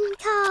 Racing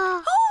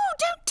car. Oh,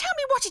 don't tell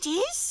me what it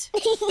is.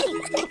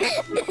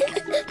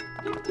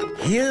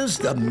 Here's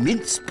the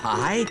mince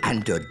pie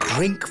and a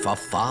drink for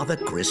Father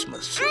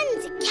Christmas.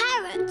 And a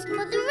carrot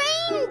for the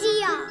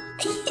reindeer.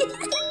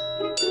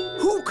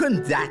 Who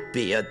can that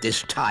be at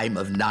this time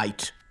of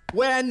night?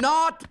 We're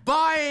not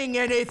buying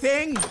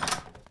anything.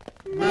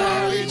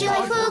 Merry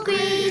joyful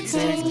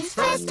greetings,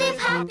 festive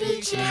happy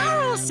cheer.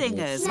 Carol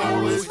singers.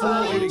 Snow is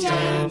falling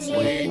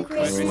gently in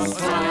Christmas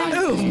time.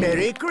 Oh,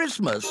 Merry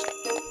Christmas.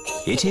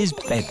 It is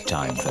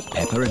bedtime for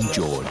Peppa and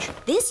George.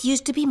 This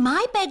used to be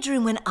my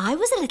bedroom when I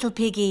was a little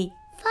piggy.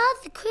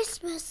 Father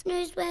Christmas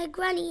knows where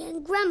Granny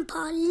and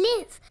Grandpa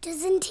live,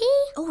 doesn't he?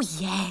 Oh,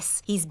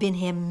 yes. He's been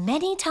here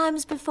many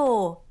times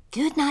before.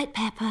 Good night,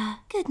 Peppa.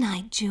 Good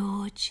night,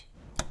 George.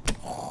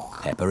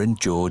 Peppa and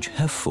George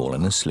have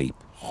fallen asleep.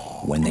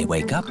 When they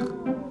wake up,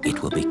 it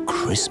will be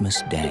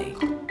Christmas Day.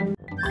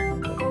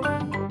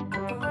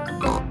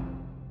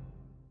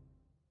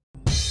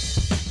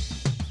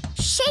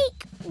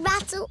 Shake,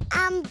 rattle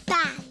and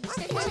bang.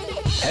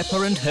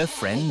 Peppa and her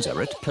friends are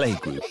at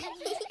playgroup.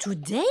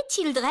 Today,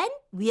 children,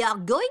 we are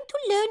going to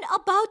learn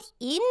about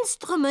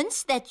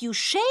instruments that you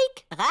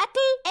shake,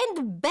 rattle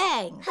and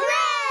bang.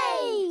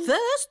 Hooray!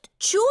 First,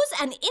 choose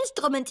an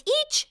instrument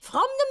each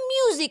from the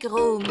music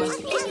room.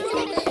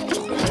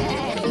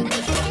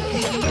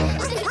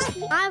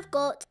 I've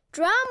got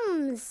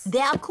drums.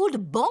 They are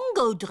called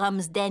bongo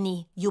drums,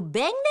 Danny. You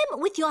bang them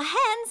with your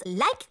hands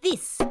like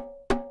this.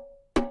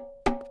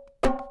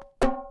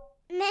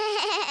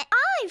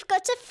 I've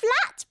got a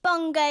flat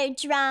bongo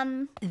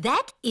drum.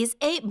 That is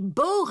a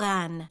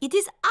boran. It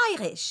is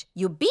Irish.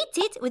 You beat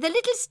it with a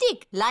little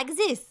stick like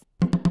this.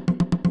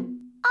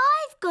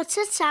 I've got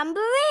a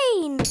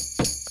tambourine.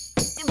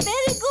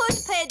 Very good,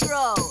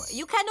 Pedro.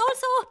 You can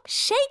also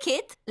shake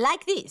it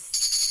like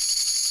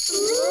this.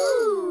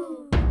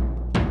 Ooh.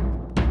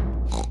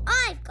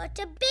 I've got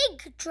a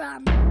big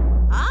drum.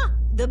 Ah,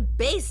 the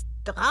bass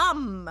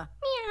drum.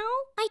 Meow.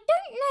 I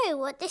don't know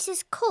what this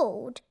is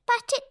called,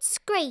 but it's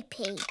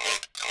scrapey.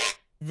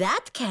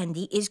 That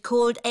candy is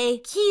called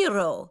a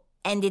hero,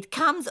 and it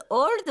comes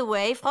all the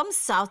way from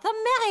South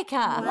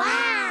America.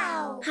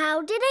 Wow!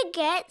 How did it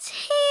get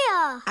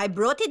here? I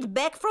brought it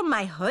back from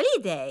my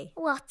holiday.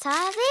 What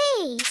are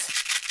these?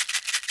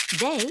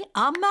 They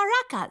are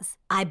maracas.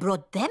 I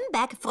brought them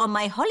back from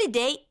my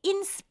holiday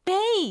in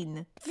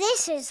Spain.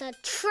 This is a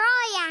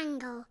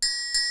triangle.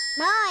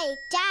 My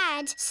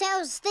dad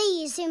sells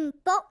these in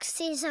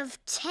boxes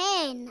of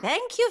 10.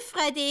 Thank you,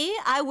 Freddy.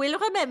 I will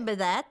remember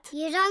that.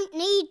 You don't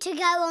need to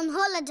go on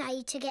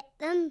holiday to get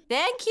them.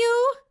 Thank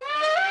you.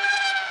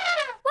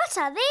 What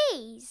are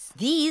these?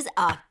 These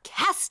are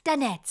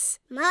castanets.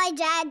 My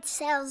dad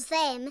sells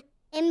them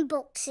in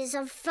boxes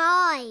of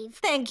 5.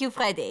 Thank you,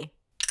 Freddy.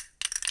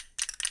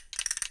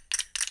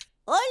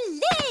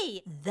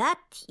 Olé!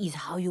 That is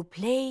how you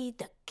play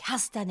the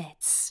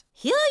castanets.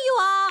 Here you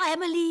are,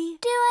 Emily.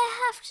 Do I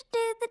have to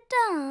do the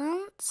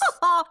dance?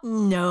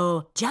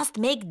 No, just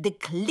make the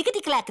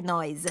clickety-clack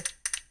noise.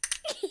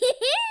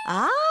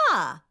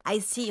 Ah, I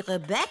see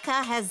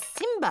Rebecca has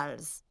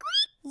cymbals.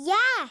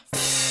 Yes.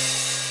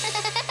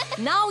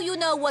 Now you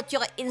know what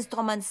your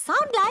instruments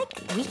sound like.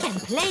 We can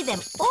play them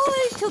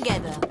all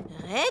together.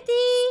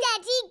 Ready?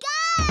 Steady, go!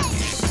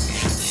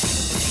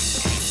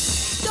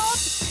 Stop,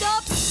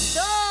 stop,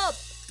 stop!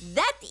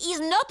 That is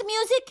not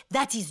music,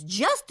 that is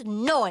just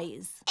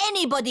noise.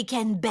 Anybody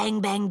can bang,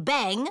 bang,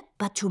 bang,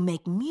 but to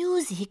make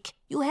music,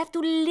 you have to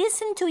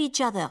listen to each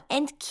other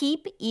and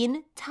keep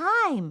in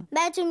time.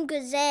 Madam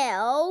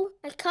Gazelle,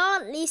 I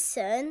can't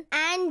listen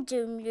and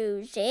do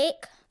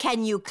music.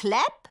 Can you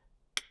clap?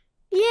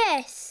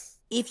 Yes.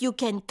 If you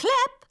can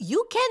clap,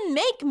 you can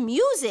make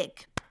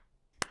music.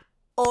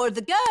 All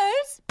the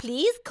girls,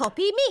 please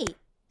copy me.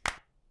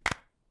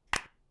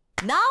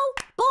 Now,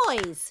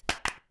 boys.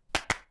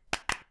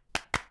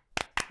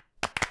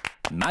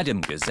 Madame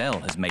Gazelle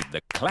has made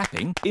the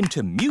clapping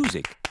into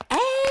music. And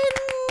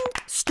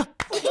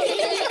stop.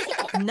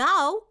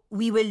 Now,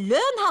 we will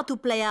learn how to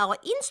play our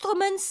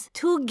instruments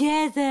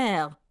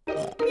together.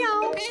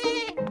 Meow.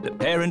 The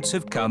parents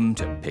have come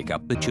to pick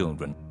up the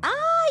children.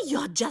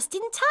 You're just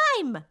in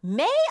time.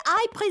 May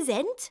I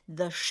present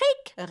the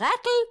Shake,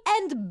 Rattle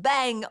and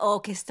Bang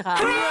Orchestra.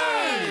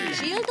 Hooray!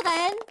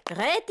 Children,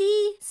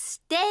 ready,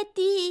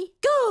 steady,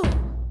 go!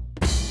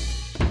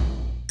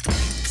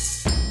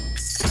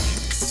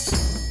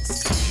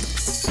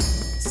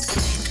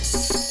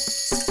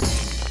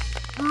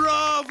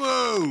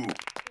 Bravo!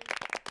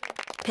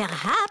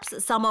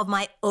 Perhaps some of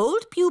my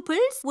old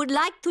pupils would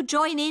like to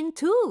join in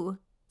too.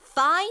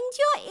 Find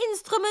your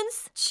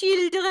instruments,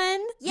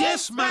 children.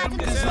 Yes, Madame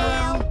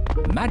Gazelle.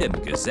 Madame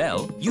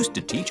Gazelle used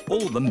to teach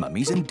all the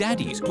mummies and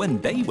daddies when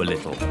they were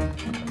little.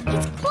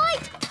 It's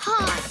quite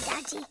hard,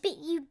 Daddy, but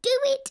you do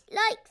it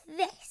like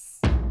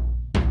this.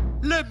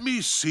 Let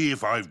me see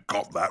if I've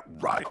got that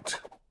right.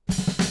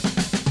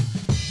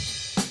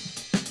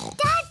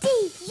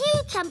 Daddy,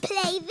 you can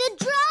play the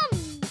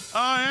drums.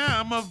 I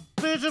am a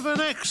bit of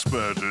an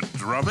expert at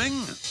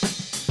drumming.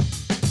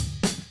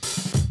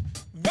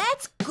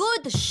 That's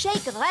good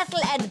shake, rattle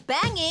and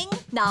banging.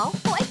 Now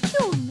for a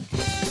tune.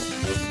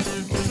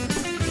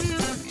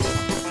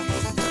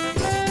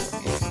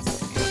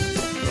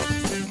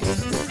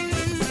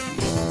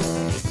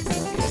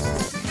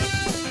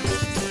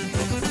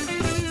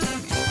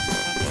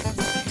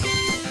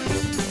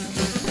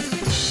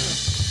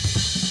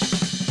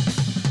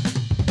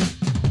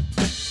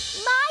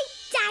 My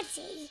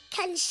daddy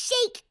can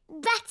shake,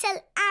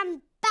 rattle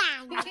and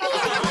bang.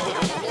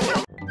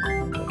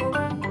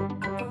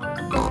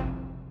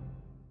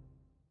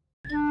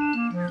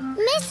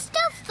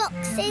 Mr.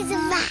 Fox's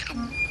van.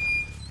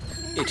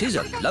 It is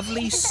a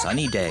lovely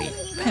sunny day.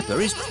 Peppa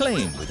is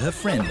playing with her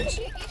friends.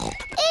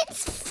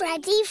 It's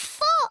Freddy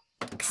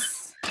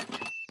Fox.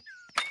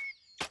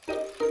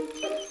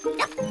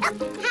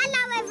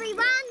 Hello,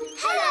 everyone.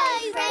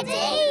 Hello,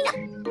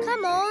 Freddy.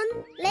 Come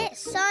on, let's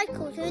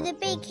cycle through the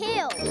big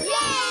hill.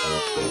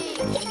 Yay!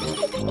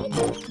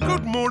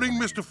 Good morning,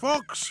 Mr.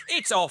 Fox.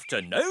 It's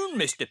afternoon,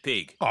 Mr.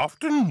 Pig.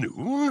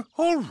 Afternoon?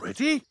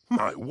 Already?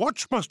 My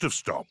watch must have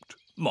stopped.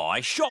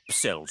 My shop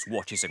sells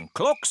watches and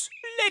clocks.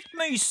 Let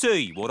me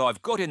see what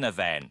I've got in the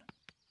van.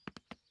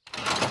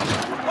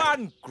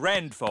 One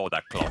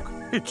grandfather clock.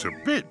 It's a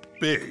bit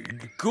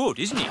big. Good,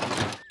 isn't it?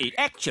 It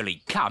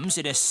actually comes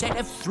in a set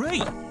of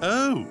 3.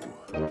 Oh.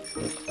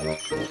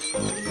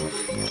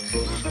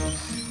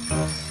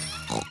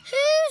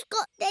 Who's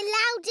got the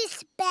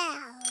loudest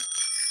bell?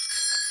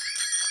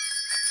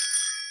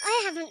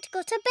 I haven't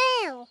got a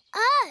bell.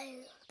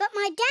 Oh, but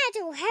my dad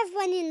will have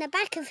one in the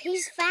back of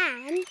his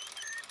van.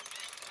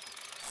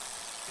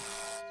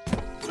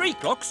 3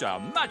 clocks are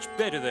much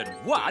better than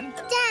 1.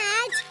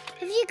 Dad,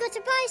 have you got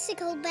a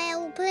bicycle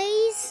bell,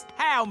 please?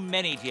 How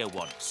many do you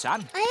want,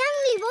 son? I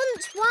only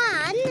want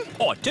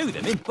one. I do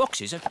them in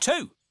boxes of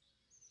 2.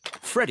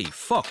 Freddy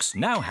Fox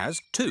now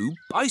has 2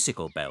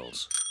 bicycle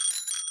bells.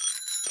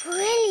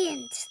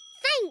 Brilliant.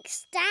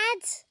 Thanks,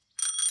 Dad.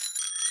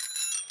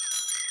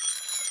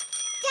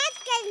 Dad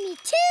gave me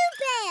 2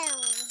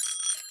 bells.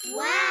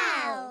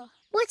 Wow.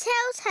 What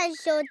else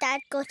has your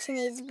dad got in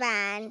his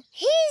van?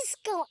 He's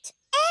got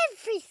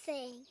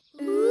everything.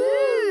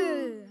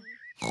 Ooh.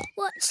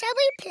 What shall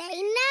we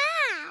play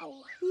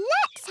now?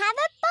 Let's have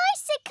a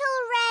bicycle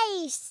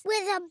race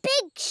with a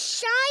big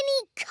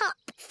shiny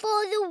cup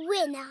for the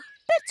winner.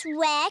 But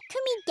where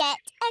can we get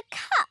a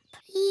cup?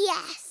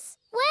 Yes,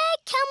 where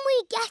can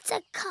we get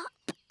a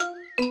cup?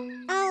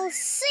 I'll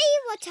see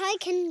what I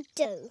can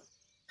do.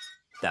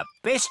 The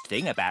best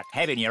thing about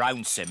having your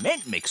own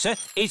cement mixer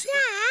is...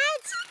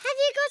 Dad, have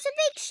you got a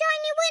big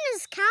shiny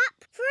winner's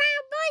cap for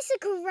our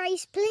bicycle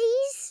race,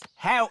 please?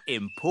 How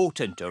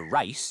important a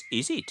race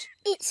is it?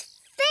 It's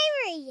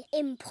very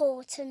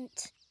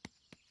important.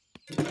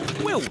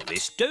 Will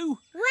this do?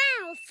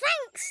 Wow,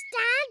 thanks,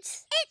 Dad.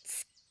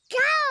 It's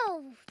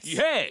gold.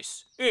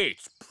 Yes,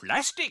 it's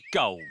plastic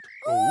gold.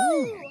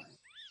 Ooh.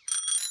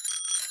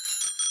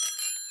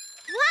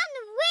 One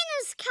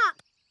winner's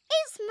cup.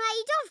 It's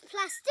made of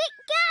plastic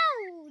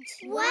gold.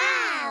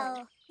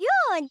 Wow.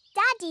 Your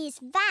daddy's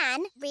van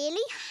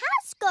really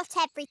has got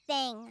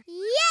everything.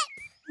 Yep.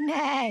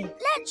 Nay.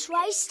 Let's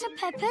race to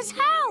Peppa's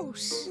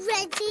house.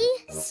 Ready,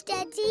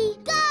 steady,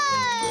 go!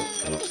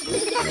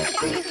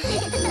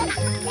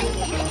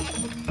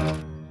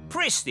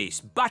 Press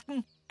this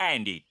button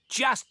and it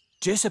just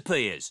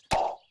disappears.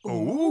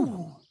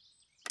 Ooh.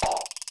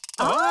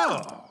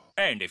 Ah.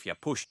 And if you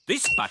push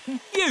this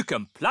button, you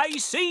can play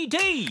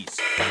CDs.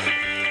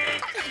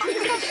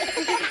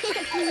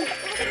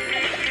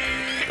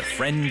 The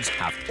friends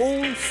have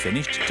all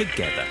finished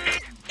together.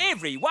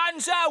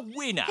 Everyone's a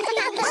winner.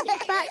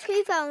 But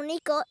we've only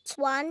got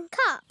 1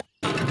 cup.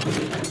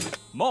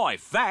 My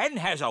van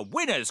has a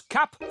winner's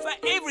cup for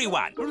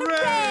everyone.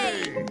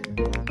 Hooray!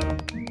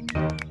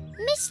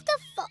 Mr.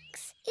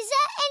 Fox, is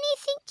there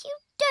anything you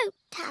don't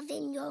have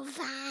in your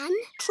van?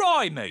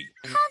 Try me.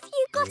 Have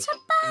you got a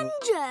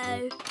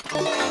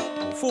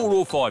banjo? 4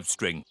 or 5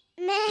 string.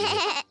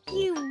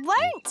 You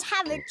won't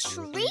have a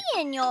tree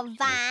in your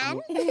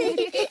van.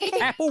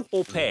 Apple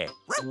or pear?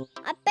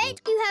 I bet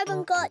you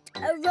haven't got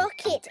a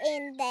rocket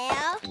in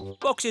there.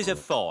 Boxes of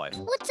 5.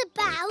 What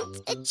about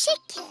a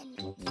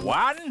chicken?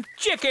 1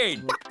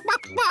 chicken.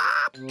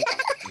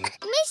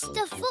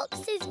 Mr.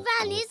 Fox's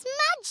van is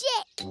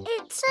magic.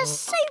 It's a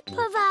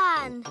super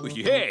van.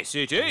 Yes,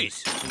 it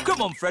is.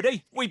 Come on,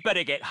 Freddy. We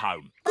better get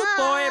home.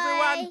 Goodbye,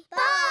 everyone.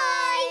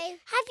 Bye.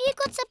 Have you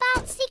got a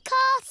bouncy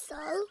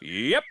castle?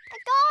 Yep. A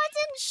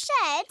garden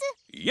shed?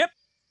 Yep.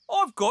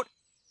 I've got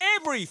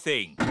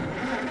everything.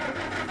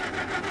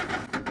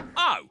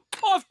 Oh,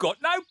 I've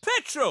got no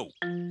petrol.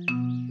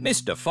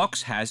 Mr.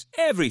 Fox has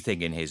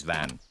everything in his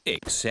van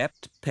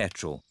except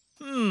petrol.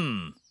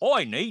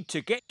 I need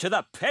to get to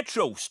the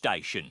petrol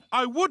station.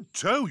 I would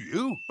tow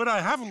you, but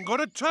I haven't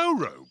got a tow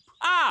rope.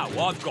 Oh,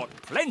 I've got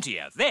plenty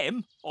of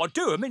them. I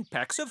do them in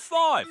packs of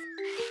 5.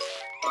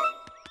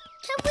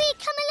 Can we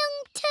come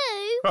along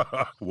too?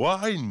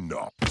 Why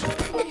not?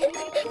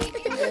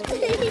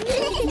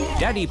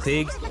 Daddy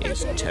Pig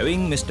is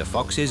towing Mr.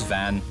 Fox's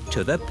van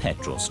to the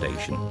petrol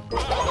station.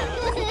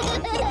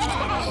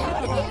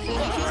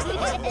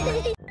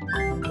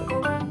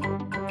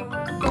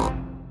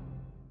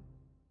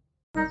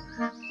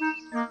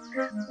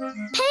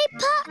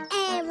 Paper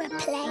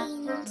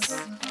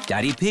aeroplanes.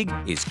 Daddy Pig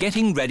is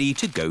getting ready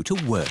to go to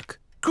work.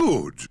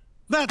 Good.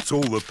 That's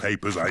all the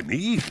papers I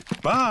need.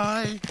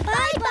 Bye.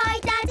 Bye-bye,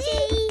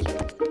 Daddy.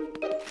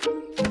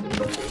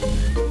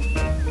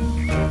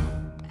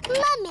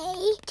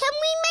 Mummy, can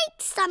we make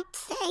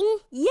something?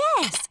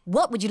 Yes.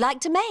 What would you like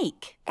to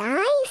make?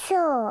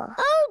 Dinosaur.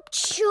 Oh,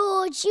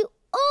 George, you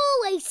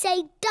always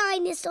say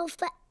dinosaur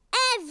for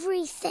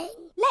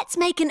everything. Let's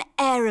make an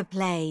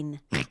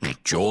aeroplane.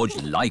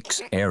 George likes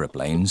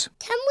aeroplanes.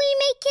 Can we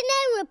make an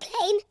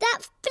aeroplane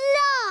that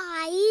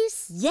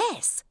flies?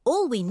 Yes.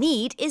 All we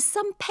need is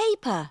some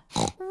paper.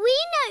 We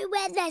know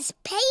where there's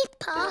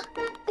paper.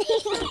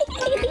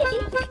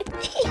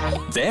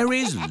 There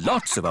is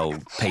lots of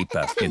old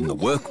paper in the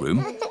workroom.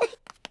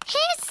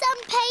 Here's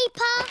some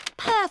paper.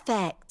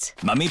 Perfect.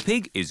 Mummy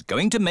Pig is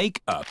going to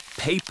make a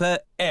paper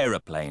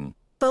aeroplane.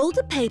 Fold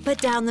the paper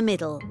down the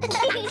middle.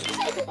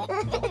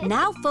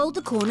 Now fold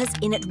the corners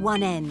in at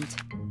one end.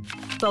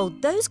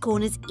 Fold those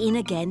corners in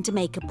again to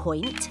make a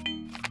point.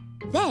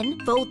 Then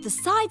fold the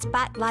sides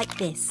back like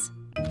this.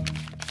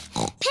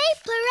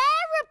 Paper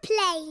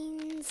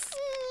aeroplanes.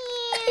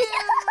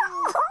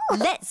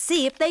 Let's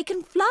see if they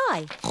can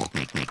fly.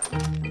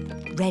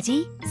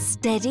 Ready,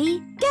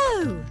 steady,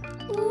 go!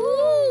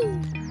 Ooh.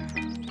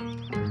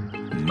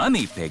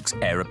 Mummy Pig's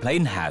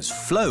aeroplane has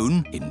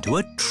flown into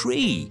a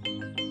tree.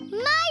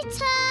 My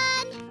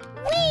turn!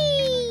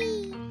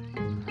 Whee!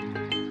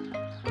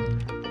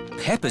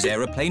 Peppa's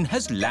aeroplane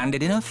has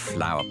landed in a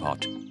flower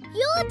pot.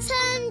 Your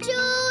turn,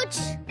 George!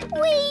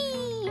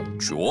 Whee!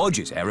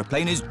 George's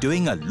aeroplane is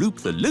doing a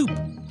loop-the-loop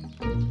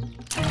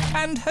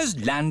and has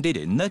landed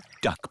in the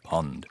duck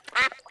pond.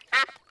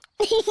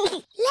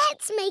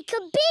 Let's make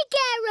a big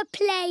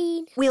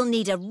aeroplane. We'll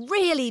need a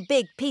really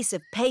big piece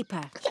of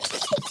paper.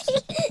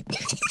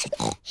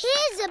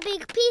 Here's a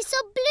big piece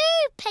of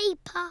blue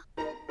paper.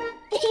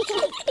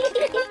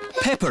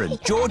 Peppa and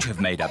George have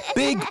made a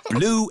big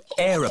blue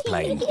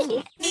aeroplane.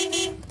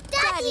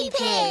 Daddy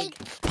Pig!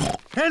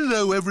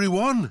 Hello,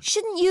 everyone.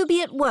 Shouldn't you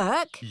be at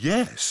work?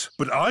 Yes,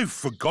 but I've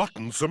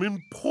forgotten some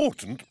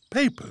important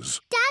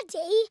papers.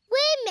 Daddy,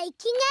 we're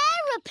making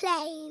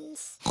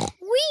aeroplanes.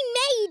 We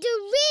made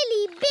a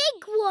really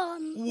big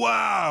one.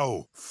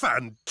 Wow!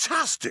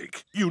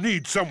 Fantastic! You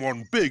need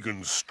someone big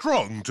and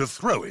strong to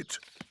throw it.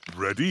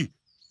 Ready,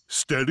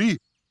 steady,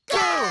 go!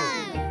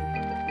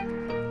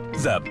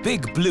 The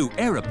big blue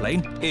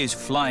aeroplane is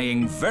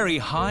flying very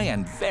high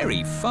and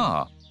very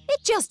far.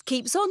 It just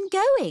keeps on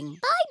going.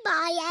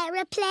 Bye-bye,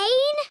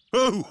 aeroplane.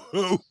 Ho,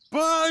 ho,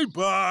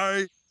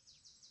 bye-bye.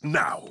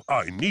 Now,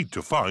 I need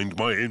to find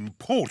my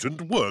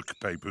important work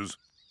papers.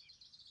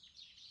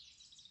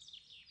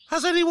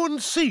 Has anyone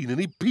seen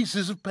any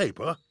pieces of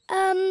paper?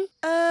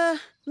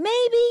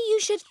 Maybe you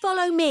should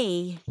follow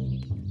me.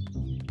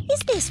 Is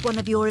this one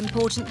of your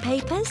important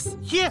papers?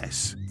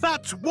 Yes,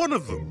 that's one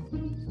of them.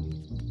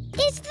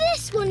 Is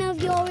this one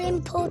of your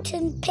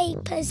important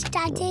papers,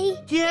 Daddy?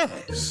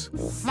 Yes.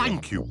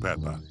 Thank you,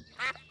 Peppa.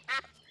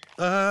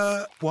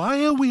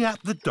 Why are we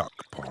at the duck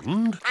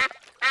pond?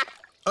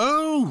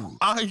 Oh,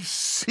 I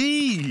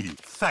see.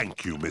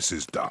 Thank you,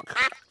 Mrs. Duck.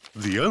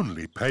 The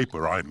only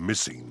paper I'm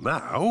missing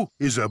now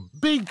is a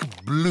big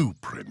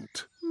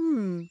blueprint.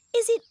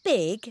 Is it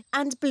big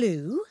and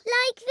blue?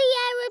 Like the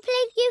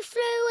aeroplane you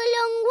flew a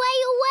long way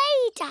away,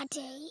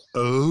 Daddy.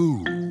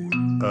 Oh,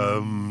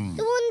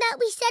 The one that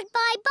we said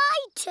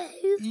bye-bye to?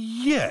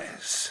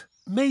 Yes.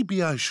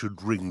 Maybe I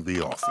should ring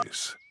the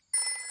office.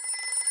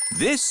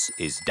 This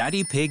is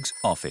Daddy Pig's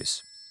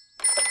office.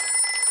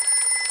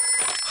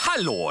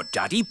 Hello,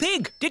 Daddy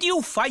Pig. Did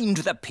you find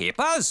the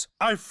papers?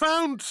 I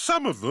found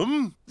some of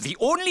them. The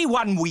only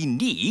one we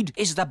need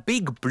is the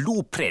big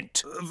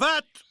blueprint.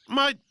 That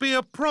might be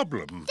a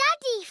problem.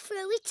 Daddy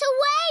threw it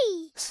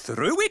away.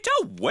 Threw it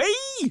away?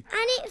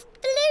 And it's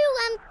blue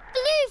and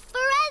blue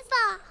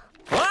forever.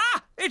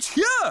 Ah! It's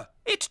here!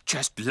 It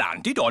just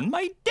landed on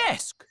my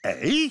desk.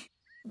 Eh?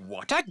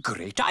 What a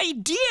great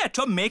idea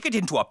to make it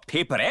into a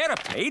paper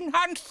aeroplane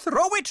and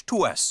throw it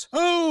to us.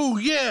 Oh,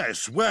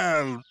 yes.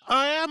 Well,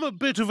 I am a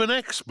bit of an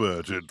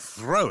expert at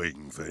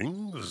throwing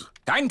things.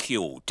 Thank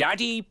you,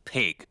 Daddy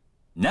Pig.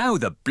 Now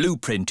the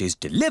blueprint is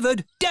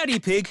delivered, Daddy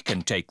Pig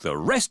can take the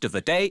rest of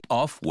the day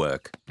off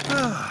work.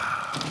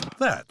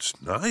 That's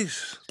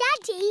nice.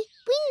 Daddy,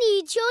 we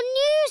need your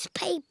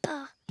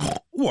newspaper.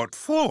 What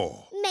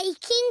for?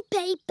 Making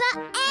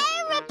paper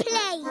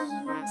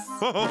aeroplanes.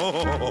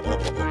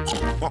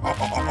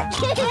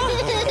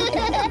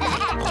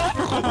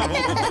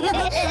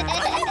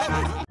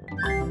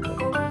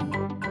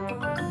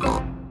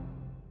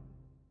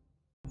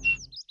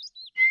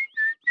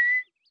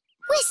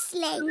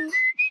 Whistling.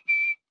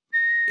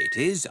 It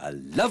is a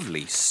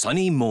lovely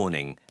sunny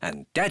morning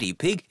and Daddy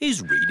Pig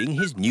is reading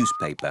his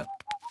newspaper.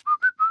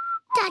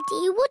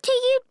 Daddy, what are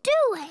you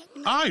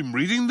doing? I'm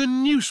reading the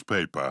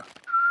newspaper.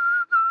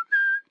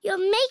 You're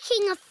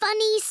making a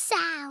funny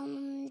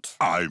sound.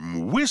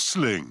 I'm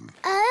whistling.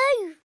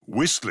 Oh.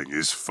 Whistling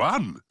is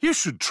fun. You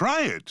should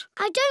try it.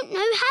 I don't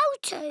know how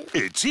to.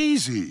 It's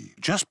easy.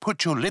 Just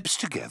put your lips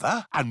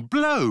together and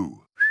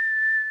blow.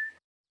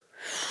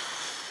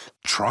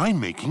 Try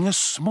making a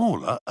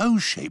smaller O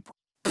shape.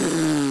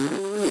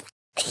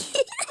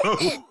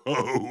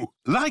 Oh,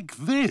 like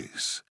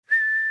this.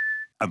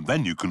 And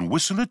then you can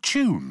whistle a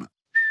tune.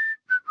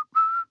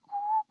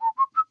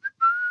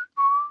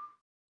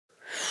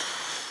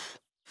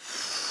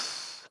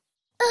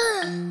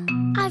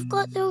 I've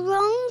got the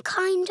wrong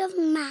kind of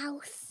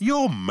mouth.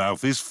 Your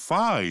mouth is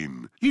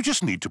fine. You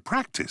just need to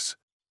practice.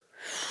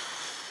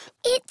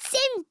 It's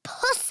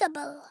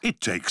impossible.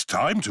 It takes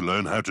time to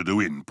learn how to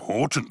do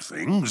important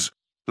things,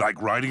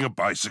 like riding a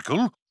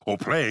bicycle or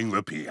playing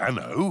the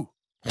piano.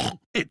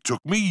 It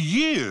took me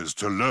years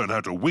to learn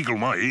how to wiggle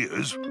my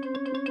ears.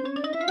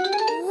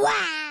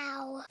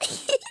 Wow!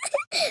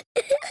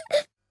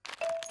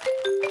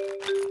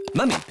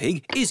 Mummy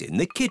Pig is in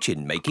the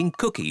kitchen making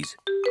cookies.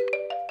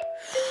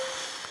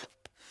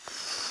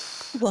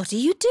 What are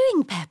you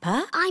doing,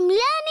 Peppa? I'm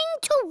learning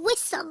to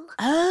whistle.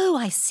 Oh,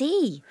 I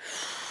see.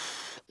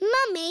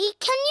 Mummy,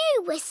 can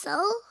you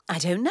whistle? I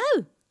don't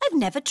know. I've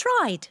never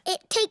tried.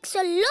 It takes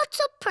a lot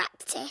of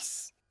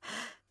practice.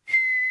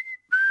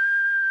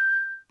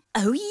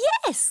 Oh,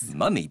 yes!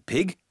 Mummy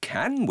Pig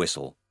can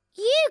whistle.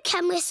 You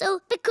can whistle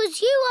because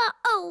you are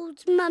old,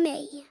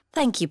 Mummy.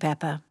 Thank you,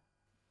 Peppa.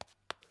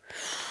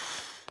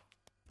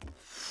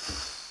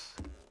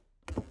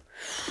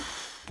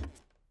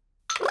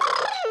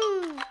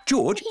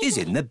 George is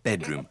in the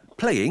bedroom,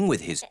 playing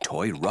with his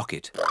toy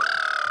rocket.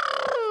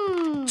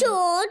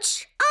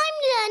 George, I'm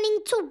learning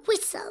to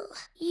whistle.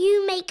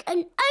 You make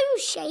an O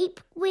shape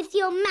with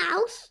your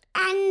mouth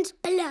and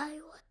blow.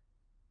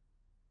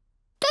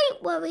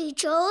 Don't worry,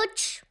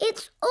 George.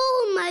 It's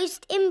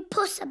almost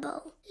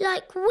impossible,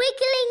 like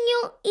wiggling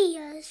your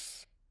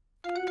ears.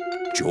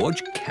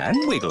 George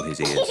can wiggle his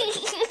ears.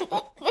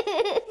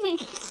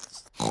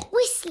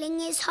 Whistling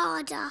is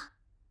harder.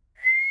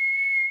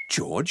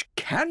 George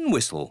can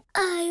whistle.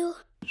 Oh.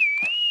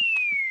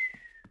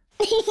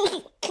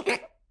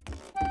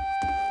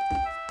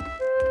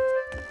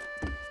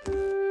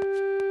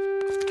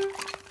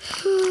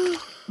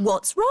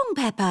 What's wrong,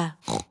 Peppa?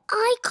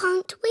 I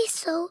can't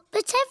whistle,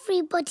 but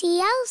everybody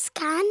else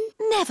can.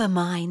 Never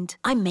mind.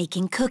 I'm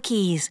making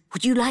cookies.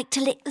 Would you like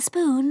to lick the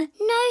spoon?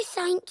 No,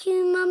 thank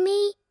you,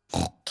 Mummy.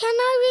 Can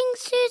I ring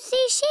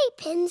Suzy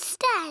Sheep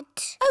instead?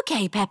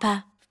 OK,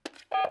 Peppa.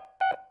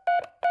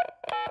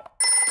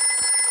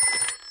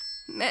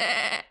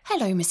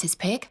 Hello, Mrs.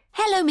 Pig.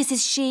 Hello,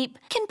 Mrs. Sheep.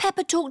 Can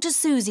Peppa talk to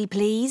Suzy,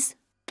 please?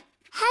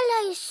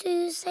 Hello,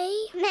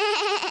 Suzy.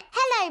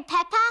 Hello,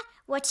 Peppa.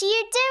 What are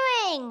you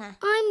doing?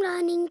 I'm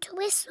learning to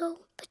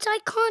whistle, but I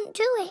can't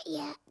do it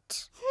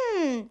yet.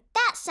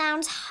 That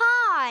sounds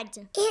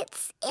hard.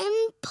 It's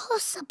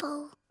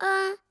impossible.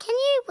 Can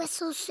you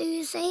whistle,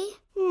 Suzy?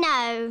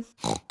 No.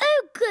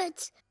 Oh, good.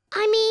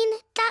 I mean,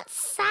 that's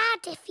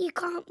sad if you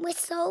can't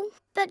whistle,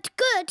 but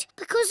good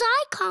because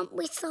I can't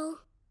whistle.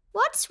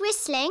 What's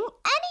whistling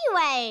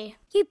anyway?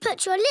 You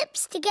put your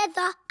lips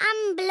together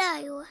and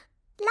blow.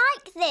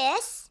 Like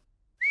this?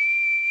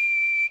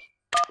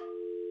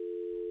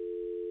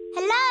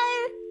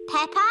 Hello,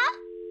 Peppa?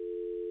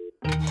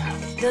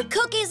 The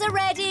cookies are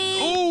ready.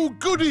 Oh,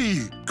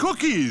 goody!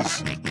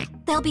 Cookies!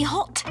 They'll be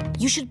hot.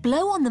 You should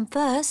blow on them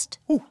first.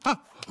 Oh,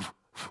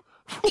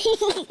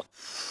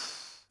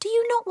 Do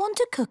you not want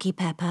a cookie,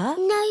 Peppa?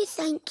 No,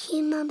 thank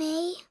you,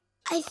 Mummy.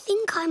 I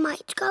think I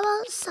might go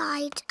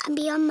outside and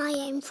be on my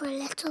own for a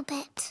little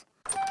bit.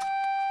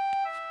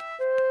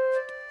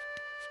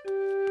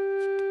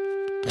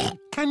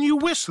 Can you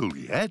whistle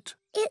yet?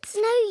 It's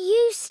no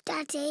use,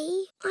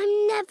 Daddy.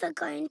 I'm never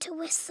going to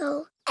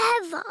whistle.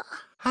 Ever.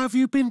 Have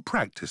you been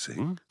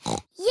practicing?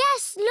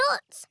 Yes,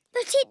 lots.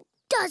 But it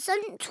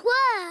doesn't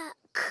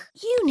work.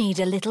 You need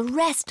a little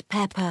rest,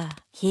 Peppa.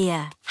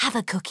 Here, have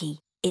a cookie.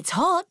 It's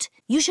hot.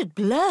 You should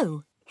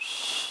blow.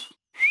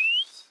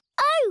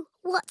 Oh,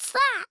 what's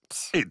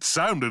that? It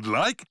sounded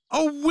like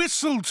a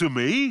whistle to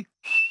me.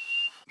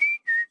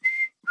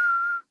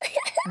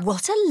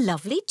 What a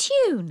lovely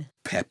tune.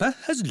 Peppa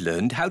has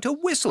learned how to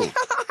whistle.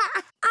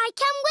 I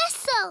can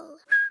whistle.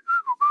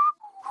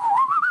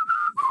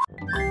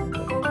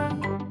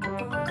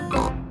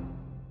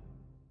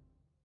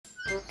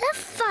 The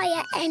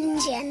fire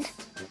engine.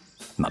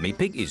 Mummy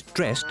Pig is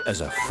dressed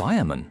as a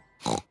fireman.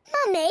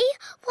 Mummy,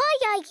 why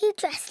are you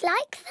dressed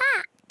like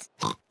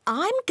that?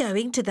 I'm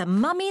going to the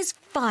Mummy's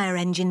fire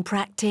engine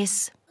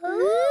practice.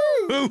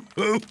 Ooh. Oh,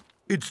 oh.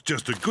 It's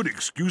just a good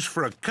excuse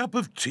for a cup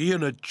of tea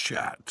and a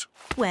chat.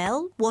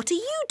 Well, what are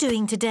you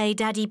doing today,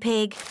 Daddy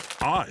Pig?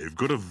 I've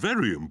got a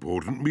very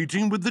important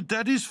meeting with the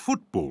Daddy's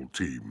football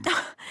team.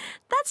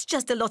 That's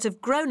just a lot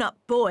of grown-up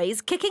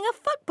boys kicking a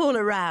football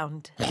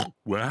around.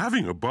 We're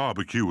having a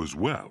barbecue as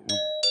well.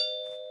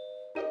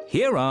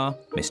 Here are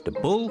Mr.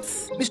 Bull,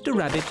 Mr.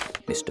 Rabbit,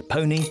 Mr.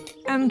 Pony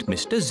and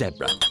Mr.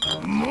 Zebra.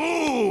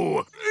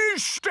 Moo!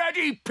 Is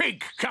Daddy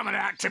Pig coming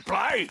out to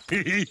play?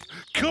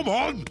 Come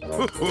on!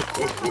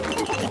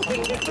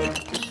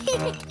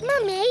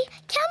 Mummy,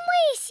 can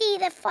we see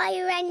the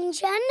fire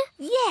engine?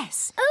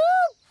 Yes.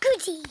 Oh,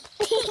 goody!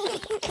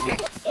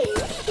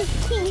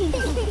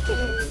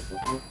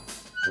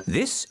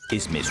 This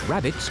is Miss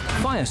Rabbit's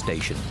fire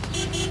station.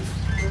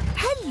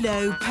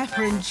 Hello,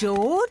 Peppa and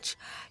George.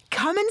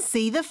 Come and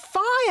see the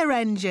fire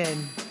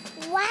engine.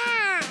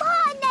 Wow!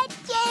 Fire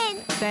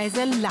engine! There's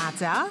a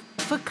ladder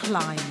for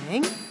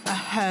climbing, a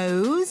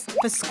hose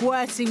for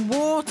squirting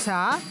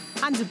water,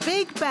 and a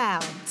big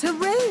bell to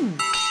ring.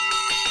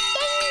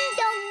 Ding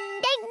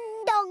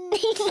dong,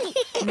 ding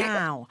dong.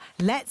 Now,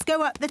 let's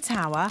go up the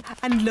tower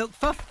and look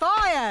for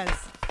fires.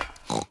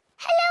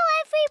 Hello,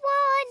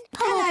 everyone.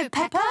 Hello,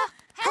 Peppa.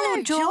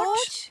 Hello,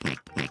 George.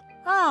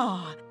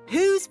 Ah,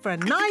 who's for a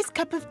nice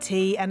cup of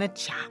tea and a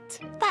chat?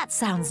 That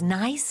sounds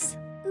nice.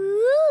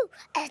 Ooh,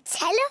 a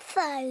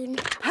telephone.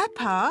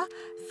 Peppa,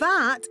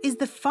 that is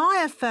the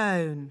fire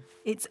phone.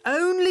 It's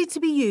only to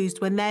be used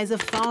when there's a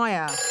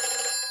fire.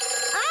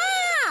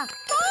 Ah!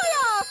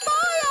 Fire!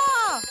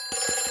 Fire!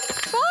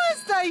 Fire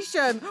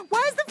station!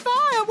 Where's the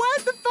fire?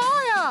 Where's the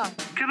fire?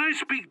 Can I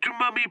speak to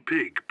Mummy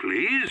Pig,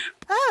 please?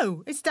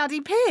 Oh, it's Daddy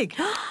Pig.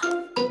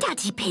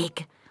 Daddy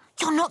Pig,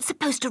 you're not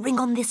supposed to ring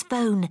on this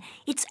phone.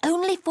 It's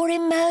only for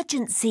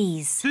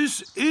emergencies.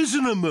 This is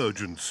an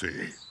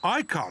emergency.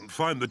 I can't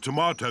find the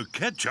tomato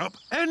ketchup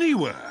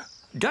anywhere.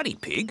 Daddy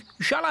Pig,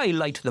 shall I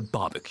light the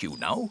barbecue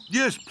now?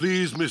 Yes,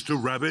 please, Mr.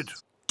 Rabbit.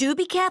 Do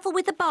be careful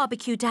with the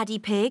barbecue, Daddy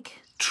Pig.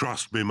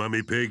 Trust me,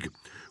 Mummy Pig.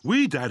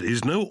 We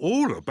daddies know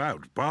all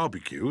about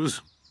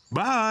barbecues.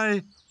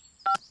 Bye.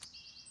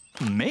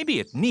 Maybe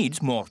it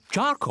needs more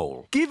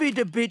charcoal. Give it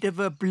a bit of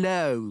a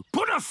blow.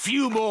 Put a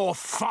few more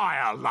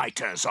fire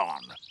lighters on.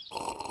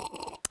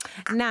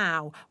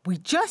 Now, we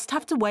just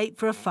have to wait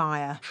for a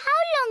fire.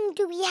 How long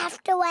do we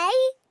have to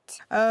wait?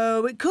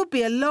 Oh, it could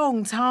be a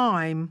long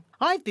time.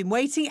 I've been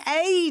waiting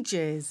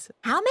ages.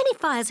 How many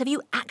fires have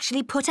you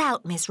actually put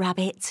out, Miss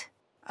Rabbit?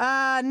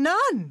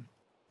 None.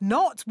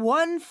 Not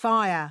one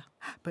fire.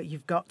 But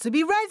you've got to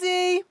be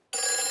ready.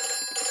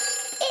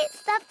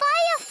 It's the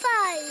fire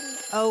phone.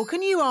 Oh,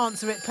 can you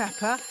answer it,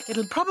 Peppa?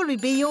 It'll probably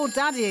be your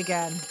daddy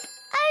again.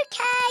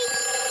 OK.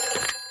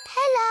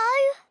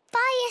 Hello,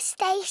 fire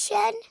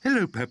station.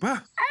 Hello,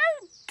 Peppa.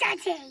 Oh,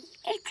 Daddy,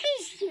 it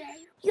is you.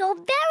 You're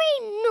very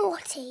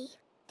naughty.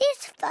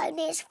 This phone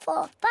is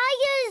for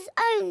fires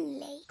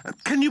only.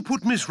 Can you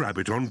put Miss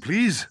Rabbit on,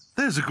 please?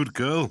 There's a good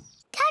girl.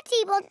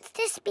 Daddy wants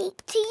to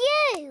speak to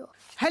you.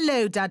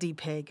 Hello, Daddy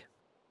Pig.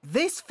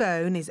 This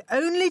phone is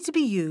only to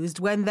be used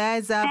when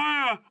there's a...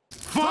 Fire!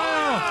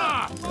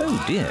 Fire!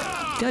 Oh dear,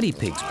 Daddy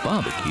Pig's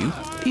barbecue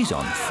is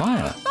on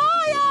fire.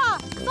 Fire!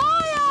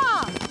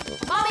 Fire!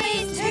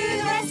 Mummies to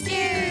the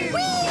rescue!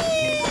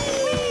 Whee!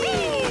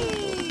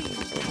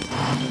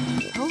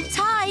 Hold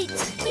tight!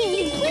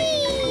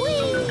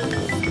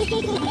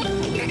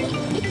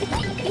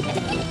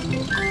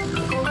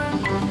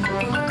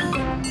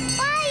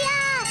 Fire!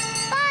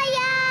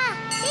 Fire!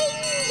 Ding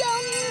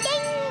dong,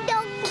 ding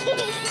dong.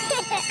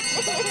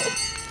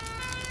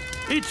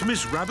 It's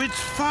Miss Rabbit's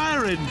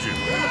fire engine.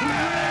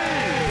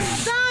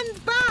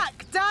 Stand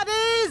back,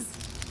 Daddies!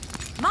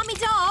 Mummy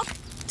Dog,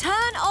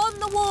 turn on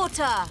the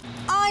water.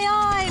 Aye,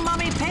 aye,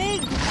 Mummy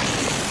Pig.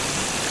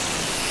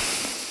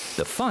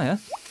 The fire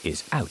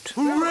is out.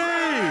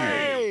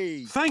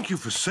 Hooray! Thank you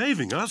for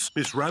saving us,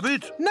 Miss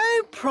Rabbit.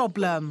 No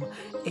problem.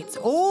 It's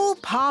all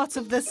part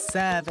of the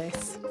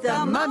service.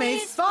 The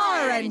Mummy's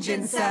Fire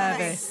Engine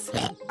Service.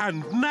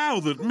 And now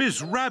that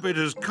Miss Rabbit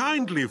has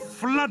kindly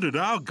flooded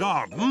our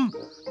garden,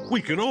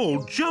 we can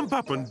all jump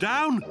up and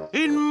down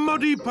in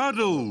muddy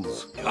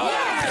puddles.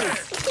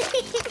 Yes!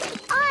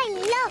 I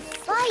love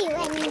fire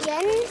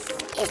engines.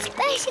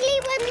 especially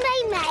when they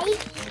make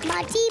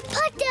muddy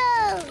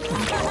puddles.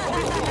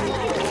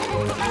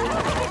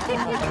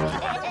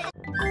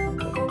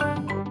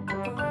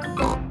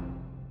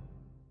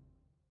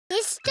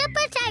 Mr.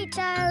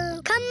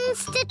 Potato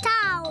comes to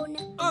town.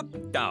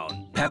 Up,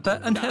 down. Peppa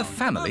and her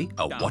family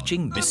are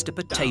watching Mr.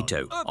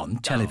 Potato on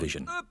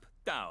television. Up,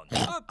 down.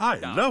 I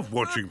love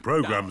watching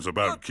programmes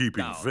about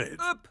keeping fit.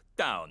 Up,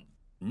 down.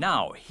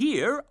 Now,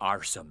 here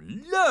are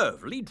some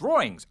lovely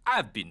drawings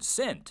I've been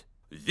sent.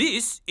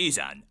 This is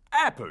an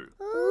apple.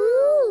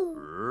 Ooh.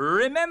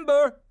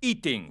 Remember,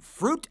 eating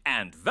fruit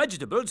and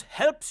vegetables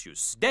helps you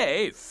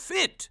stay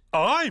fit.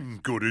 I'm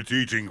good at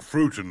eating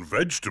fruit and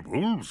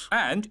vegetables.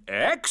 And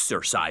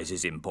exercise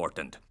is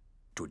important.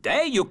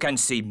 Today you can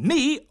see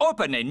me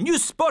open a new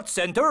sports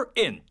centre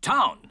in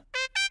town.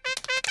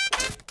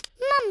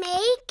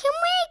 Mummy, can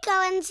we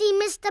go and see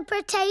Mr.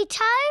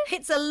 Potato?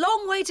 It's a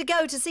long way to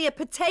go to see a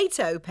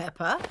potato,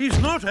 Peppa. He's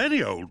not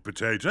any old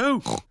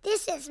potato.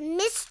 This is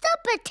Mr.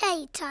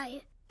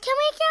 Potato. Can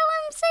we go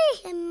and see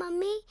him,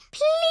 Mummy?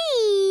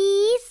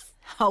 Please?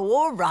 Oh,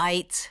 all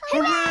right.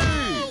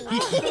 Hooray!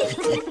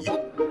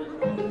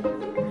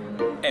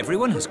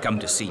 Everyone has come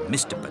to see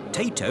Mr.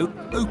 Potato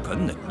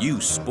open the new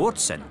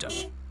sports centre.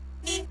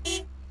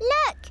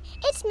 Look,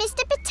 it's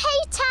Mr.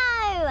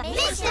 Potato!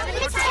 Mr.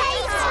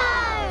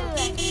 Potato!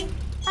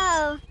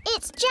 Oh,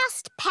 it's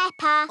just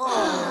Peppa.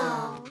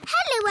 Oh.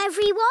 Hello,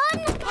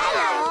 everyone.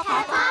 Hello,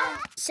 Peppa.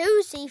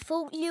 Suzy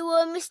thought you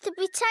were Mr.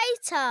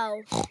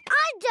 Potato.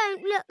 I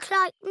don't look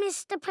like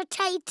Mr.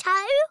 Potato.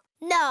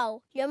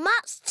 No, you're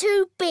much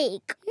too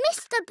big.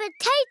 Mr.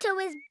 Potato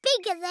is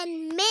bigger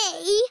than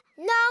me.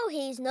 No,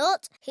 he's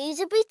not. He's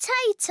a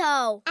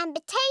potato. And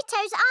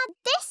potatoes aren't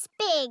this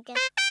big.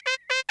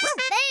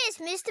 There's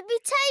Mr.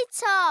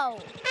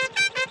 Potato.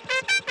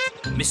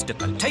 Mr.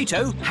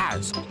 Potato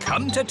has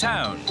come to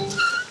town.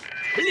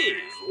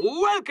 Please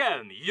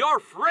welcome your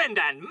friend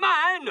and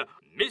mine,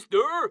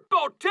 Mr.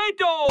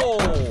 Potato!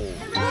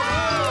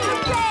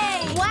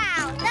 Hooray!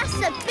 Wow, that's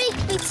a big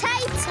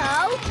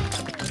potato.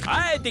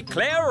 I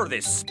declare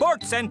this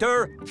sports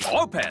centre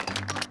open.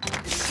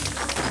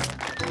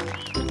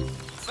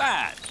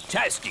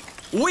 Fantastic!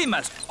 We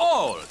must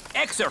all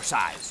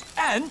exercise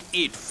and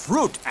eat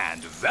fruit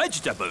and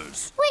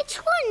vegetables. Which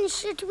one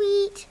should we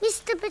eat,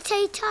 Mr.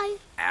 Potato?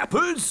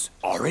 Apples,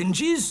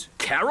 oranges,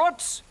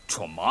 carrots,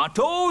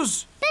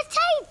 tomatoes.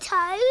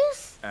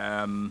 Potatoes?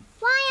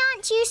 Why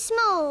aren't you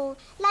small,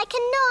 like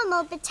a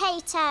normal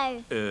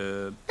potato?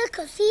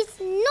 Because he's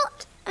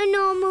not a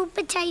normal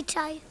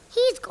potato.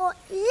 He's got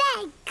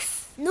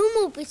legs.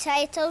 Normal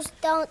potatoes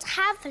don't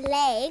have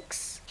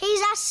legs. He's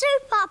a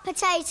super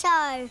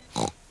potato.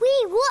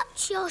 We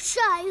watch your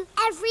show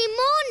every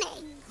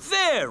morning.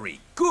 Very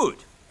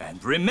good.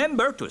 And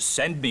remember to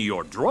send me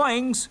your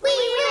drawings. We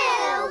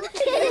will.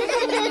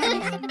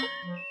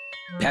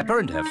 Peppa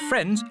and her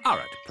friends are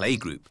at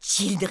playgroup.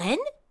 Children,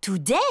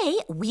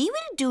 today we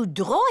will do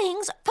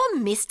drawings for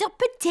Mr.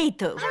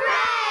 Potato.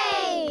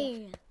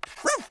 Hooray!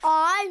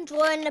 I'm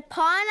drawing a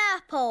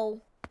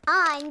pineapple.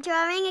 I'm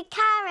drawing a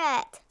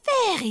carrot.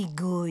 Very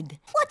good.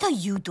 What are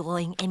you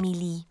drawing,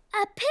 Emily?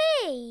 A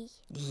pea.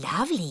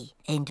 Lovely.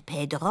 And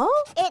Pedro?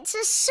 It's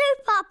a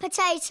super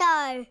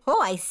potato.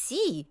 Oh, I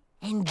see.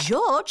 And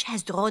George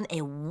has drawn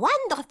a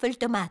wonderful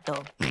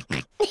tomato.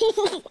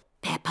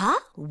 Peppa,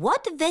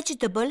 what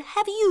vegetable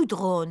have you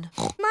drawn?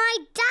 My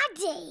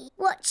daddy,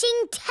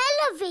 watching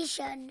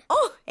television.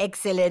 Oh,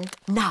 excellent.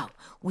 Now,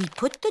 we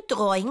put the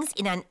drawings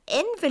in an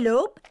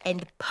envelope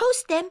and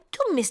post them to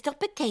Mr.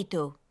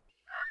 Potato.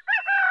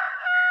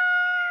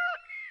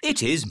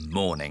 It is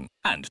morning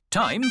and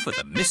time for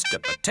the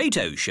Mr.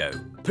 Potato Show.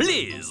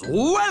 Please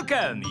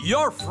welcome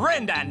your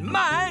friend and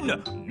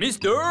mine,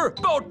 Mr.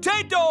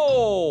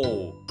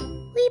 Potato!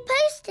 We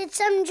posted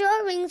some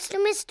drawings to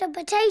Mr.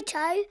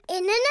 Potato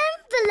in an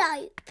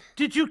envelope.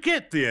 Did you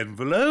get the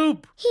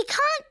envelope? He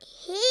can't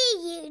hear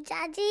you,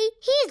 Daddy.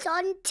 He's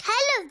on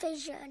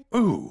television.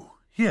 Oh,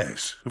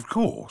 yes, of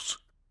course.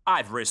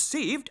 I've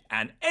received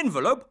an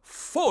envelope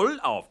full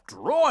of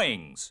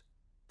drawings.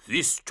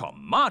 This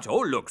tomato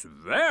looks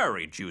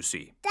very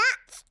juicy.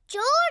 That's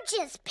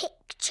George's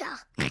picture.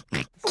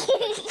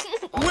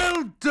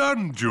 Well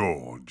done,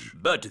 George.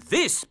 But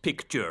this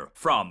picture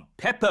from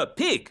Peppa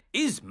Pig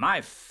is my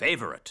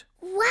favourite.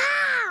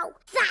 Wow,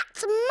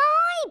 that's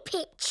my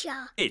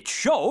picture. It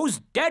shows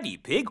Daddy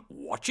Pig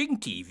watching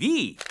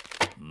TV.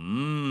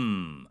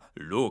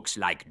 Looks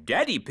like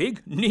Daddy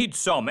Pig needs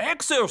some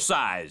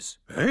exercise.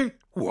 Eh?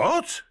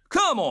 What?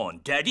 Come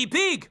on, Daddy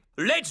Pig.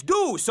 Let's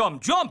do some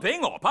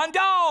jumping up and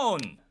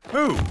down.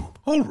 Oh,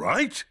 all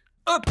right.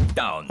 Up,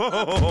 down,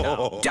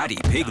 down. Daddy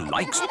Pig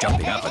likes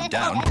jumping up and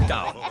down,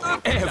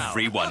 down.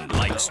 Everyone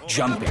likes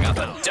jumping up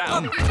and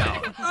down,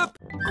 down. Up.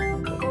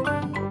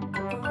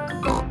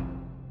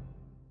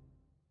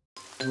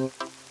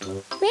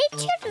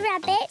 Richard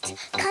Rabbit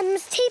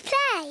comes to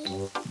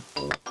play.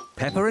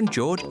 Peppa and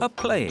George are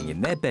playing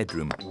in their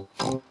bedroom.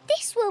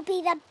 This will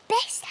be the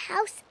best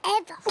house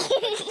ever.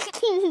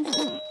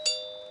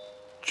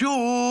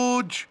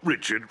 George,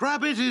 Richard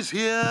Rabbit is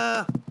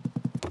here.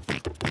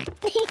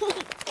 Georgie!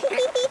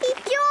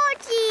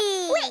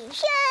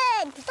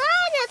 Richard!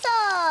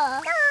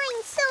 Dinosaur!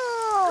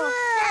 Dinosaur!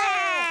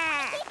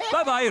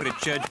 Bye-bye,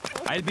 Richard.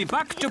 I'll be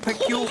back to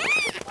pick you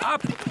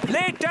up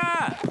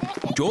later.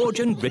 George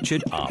and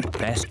Richard are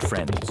best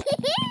friends.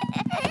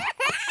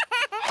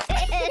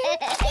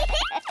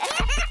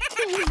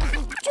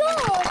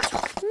 George!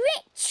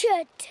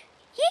 Richard!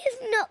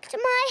 You've knocked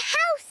my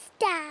house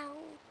down.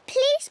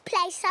 Please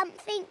play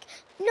something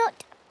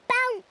not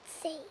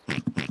bouncy.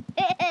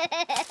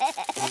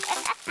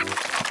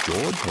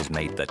 George has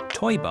made the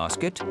toy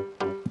basket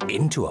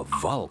into a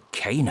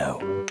volcano.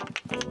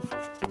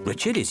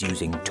 Richard is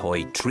using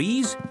toy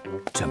trees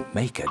to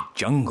make a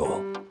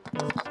jungle.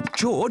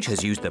 George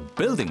has used the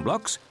building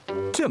blocks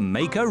to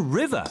make a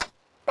river.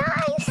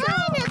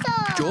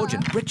 Dinosaur! George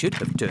and Richard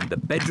have turned the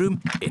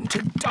bedroom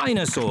into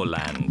dinosaur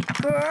land.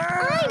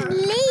 I'm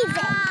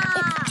leaving.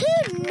 It's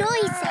too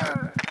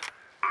noisy.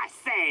 I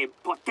say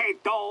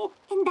potato.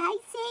 And I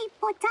say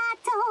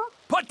potato.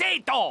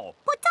 Potato!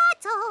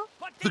 Potato.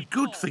 The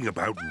good thing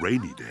about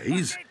rainy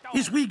days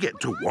is we get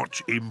to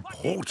watch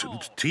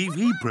important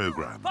TV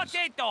programs.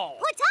 Potato!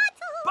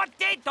 Potato.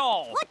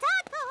 Potato!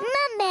 Potato.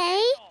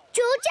 Mummy,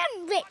 George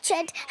and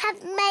Richard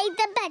have made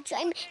the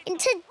bedroom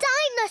into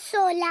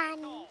Dinosaur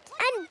Land.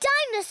 And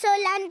Dinosaur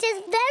Land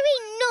is very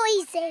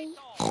noisy.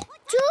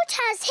 George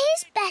has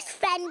his best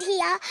friend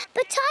here,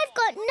 but I've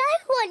got no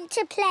one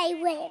to play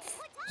with.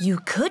 You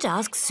could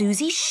ask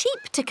Suzy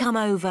Sheep to come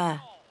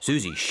over.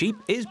 Suzy Sheep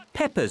is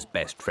Peppa's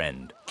best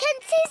friend.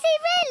 Can Suzy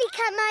really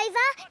come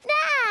over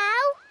now?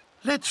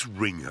 Let's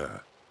ring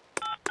her.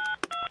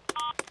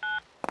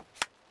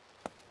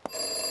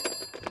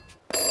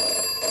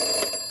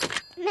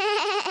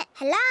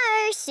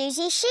 Hello,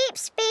 Suzy Sheep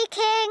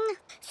speaking.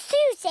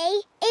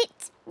 Suzy,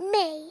 it's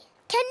me.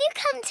 Can you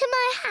come to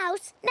my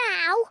house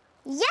now?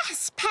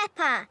 Yes,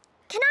 Peppa.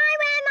 Can I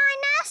wear my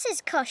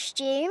nurse's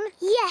costume?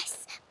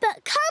 Yes,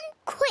 but come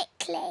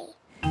quickly.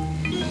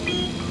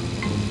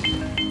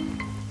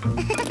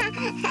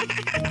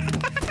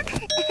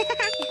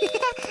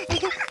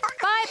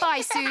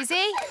 Bye-bye,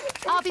 Suzy.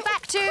 I'll be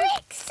back to...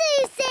 Quick,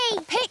 Suzy!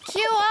 pick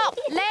you up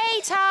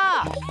later.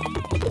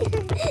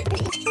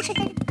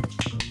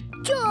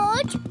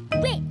 George,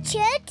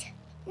 Richard,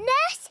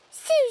 Nurse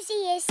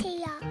Suzy is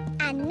here.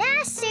 And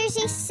Nurse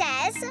Suzy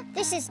says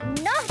this is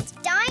not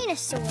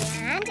Dinosaur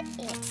Land,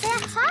 it's a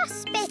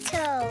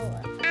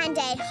hospital. And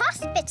a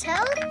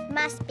hospital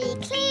must be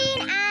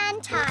clean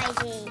and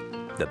tidy.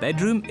 The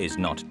bedroom is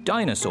not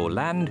dinosaur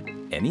land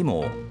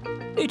anymore.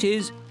 It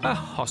is a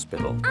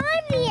hospital.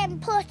 I'm the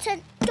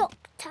important doctor.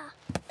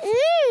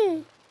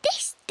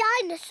 This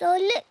dinosaur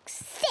looks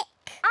sick.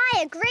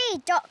 I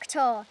agree,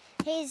 Doctor.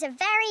 He's a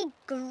very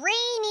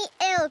greeny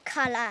ill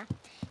colour.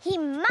 He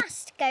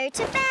must go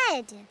to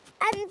bed.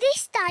 And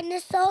this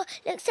dinosaur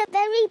looks a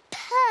very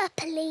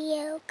purpley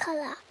ill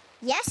colour.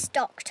 Yes,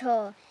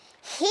 Doctor.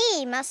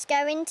 He must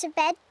go into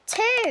bed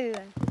too.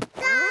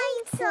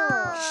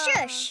 Dinosaur!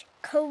 Shush!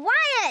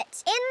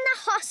 Quiet in the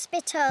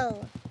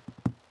hospital.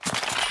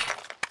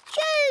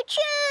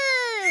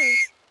 Choo-choo!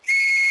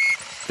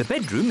 The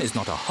bedroom is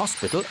not a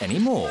hospital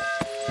anymore.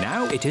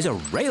 Now it is a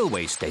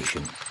railway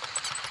station.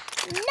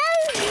 No.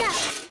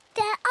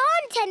 There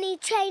aren't any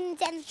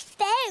trains in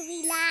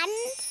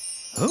Fairyland.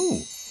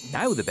 Oh,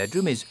 now the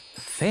bedroom is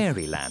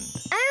Fairyland.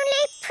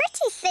 Only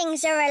pretty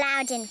things are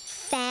allowed in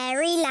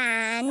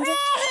Fairyland.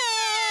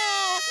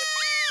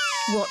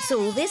 What's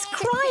all this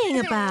crying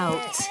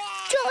about?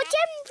 George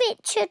and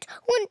Richard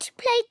want to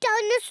play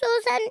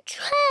dinosaurs and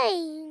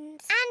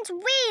trains.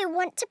 And we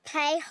want to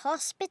play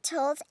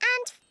hospitals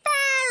and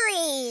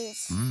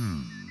fairies.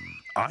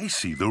 I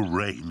see the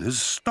rain has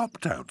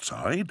stopped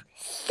outside.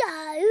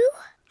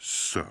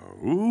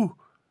 So,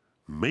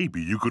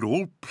 maybe you could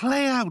all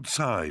play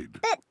outside.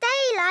 But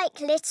they like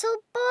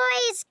little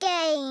boys'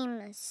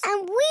 games.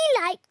 And we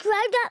like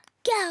grown-up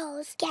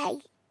girls'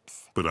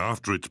 games. But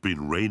after it's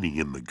been raining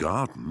in the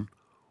garden,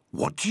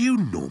 what do you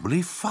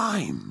normally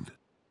find?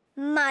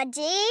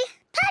 Muddy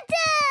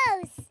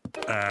puddles!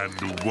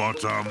 And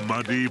what are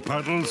muddy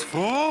puddles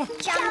for?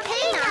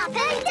 Jumping up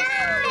and down!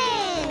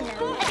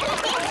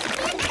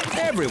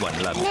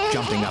 Everyone loves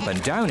jumping up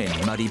and down in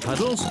muddy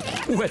puddles,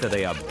 whether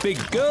they are big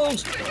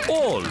girls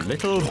or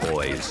little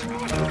boys.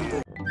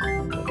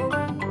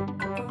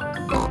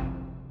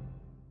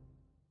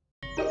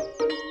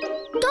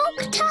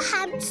 Dr.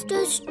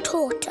 Hamster's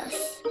taught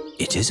us.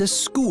 It is a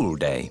school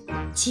day.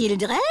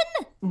 Children,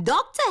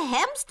 Dr.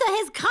 Hamster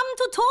has come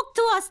to talk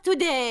to us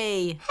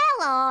today.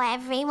 Hello,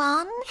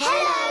 everyone.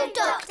 Hello,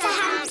 Dr.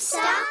 Hamster.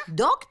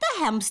 Dr.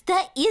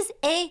 Hamster is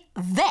a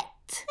vet.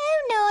 Who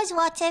knows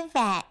what a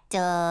vet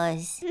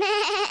does?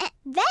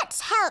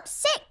 Vets help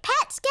sick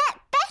pets get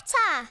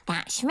better.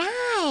 That's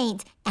right.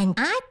 And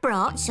I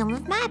brought some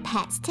of my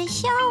pets to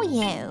show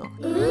you.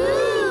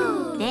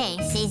 Ooh.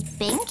 This is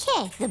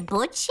Binky, the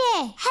butcher.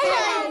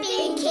 Hello,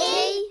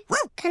 Binky.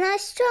 Can I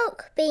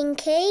stroke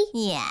Binky?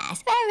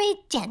 Yes, very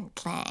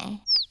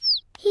gently.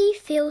 He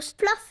feels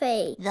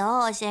fluffy.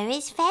 Those are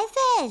his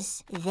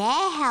feathers.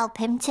 They help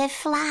him to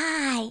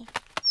fly.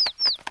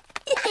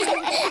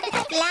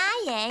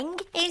 Flying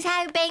is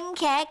how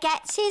Binker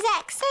gets his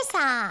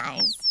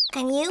exercise.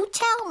 Can you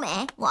tell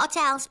me what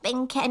else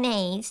Binker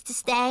needs to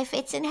stay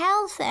fit and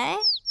healthy?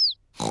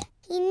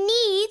 He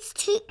needs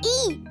to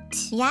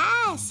eat.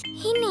 Yes.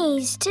 He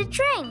needs to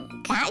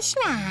drink. That's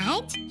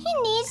right. He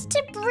needs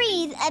to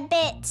breathe a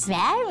bit.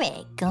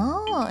 Very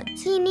good.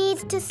 He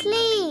needs to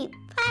sleep.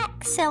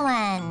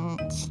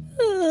 Excellent.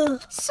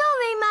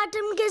 Sorry,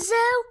 Madame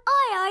Gazelle.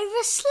 I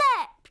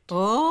overslept.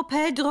 Oh,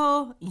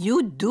 Pedro,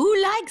 you do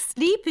like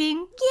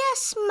sleeping.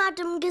 Yes,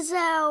 Madame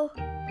Gazelle.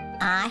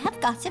 I have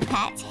got a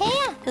pet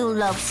here who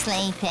loves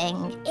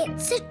sleeping.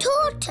 It's a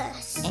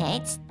tortoise.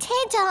 It's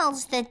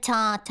Tiddles the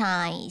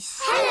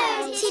tortoise.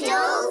 Hello,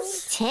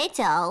 Tiddles.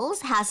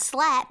 Tiddles has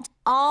slept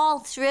all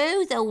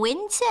through the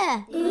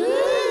winter.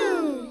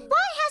 Ooh.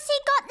 Why has he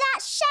got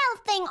that shell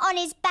thing on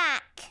his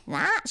back?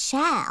 That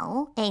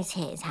shell is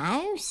his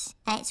house.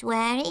 It's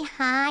where he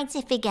hides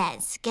if he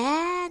gets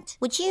scared.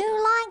 Would you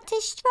like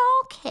to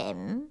stroke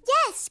him?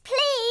 Yes,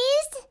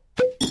 please.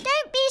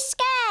 Don't be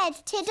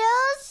scared,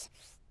 Tiddles.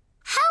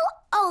 How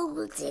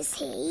old is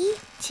he?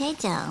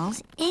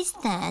 Tiddles is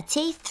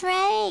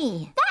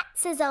 33.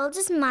 That's as old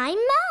as my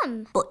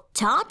mum. But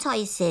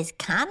tortoises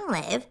can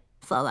live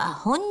for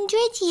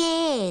 100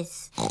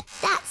 years.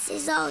 That's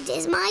as old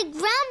as my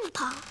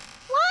grandpa.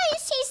 Why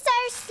is he so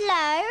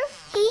slow?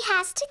 He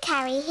has to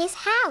carry his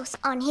house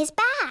on his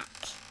back.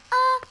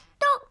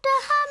 Dr.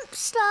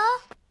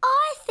 Hamster,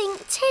 I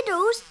think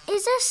Tiddles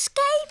is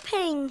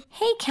escaping.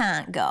 He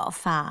can't go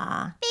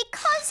far.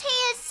 Because he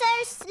is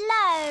so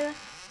slow.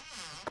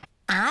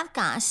 I've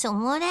got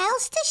someone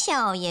else to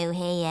show you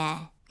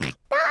here.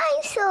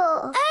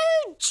 Dinosaur.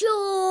 Oh,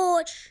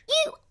 George.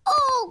 You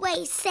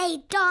always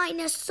say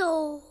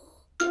dinosaur.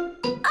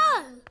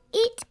 Oh,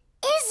 it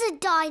is a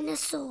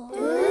dinosaur.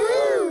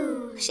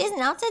 Ooh. She's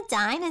not a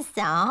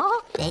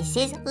dinosaur. This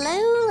is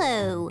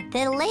Lulu,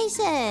 the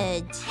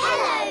lizard.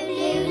 Hello,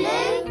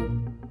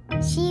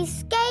 Lulu. She's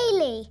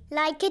scaly,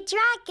 like a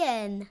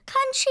dragon.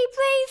 Can she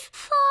breathe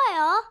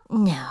fire?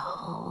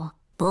 No,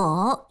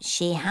 but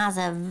she has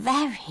a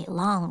very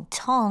long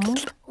tongue.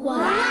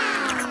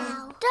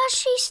 Wow. Does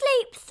she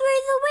sleep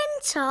through the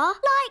winter,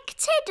 like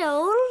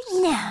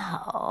Tiddles?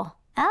 No.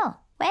 Oh,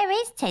 where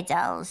is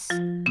Tiddles?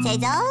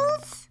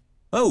 Tiddles?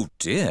 Oh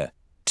dear,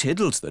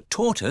 Tiddles the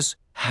tortoise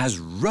has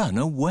run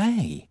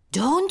away.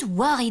 Don't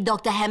worry,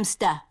 Dr.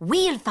 Hamster.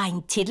 We'll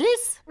find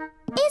Tiddles.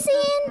 Is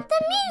he in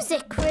the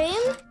music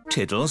room?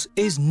 Tiddles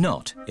is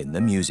not in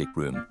the music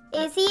room.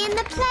 Is he in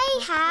the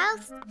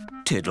playhouse?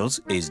 Tiddles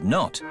is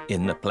not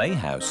in the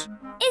playhouse.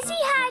 Is he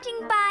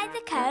hiding by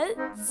the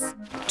coats?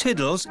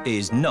 Tiddles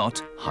is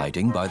not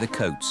hiding by the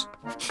coats.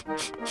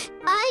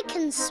 I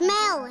can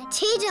smell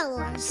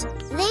Tiddles.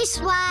 This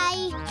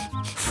way.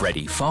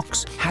 Freddy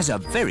Fox has a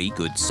very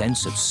good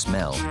sense of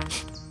smell.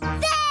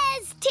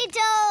 There's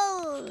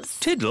Tiddles!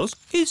 Tiddles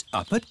is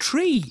up a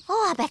tree.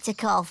 Oh, I better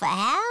call for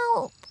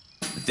help.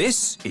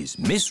 This is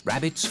Miss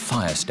Rabbit's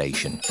fire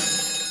station.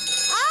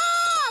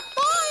 Ah!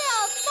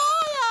 Fire!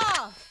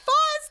 Fire!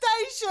 Fire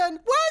station!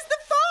 Where's the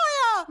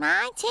fire?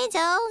 My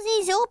Tiddles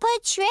is up a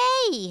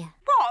tree.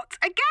 What,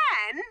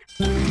 again?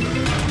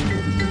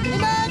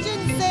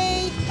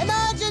 Emergency!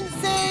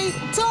 Emergency!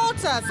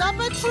 Tortoise up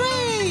a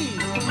tree!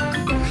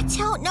 I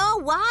don't know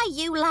why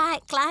you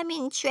like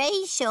climbing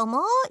trees so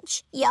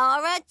much. You're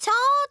a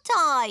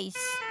tortoise.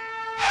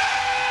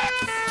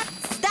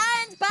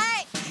 Stand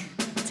back!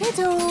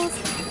 Tiddles!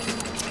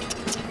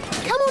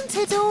 Come on,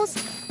 Tiddles!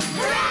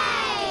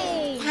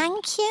 Hooray!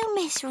 Thank you,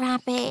 Miss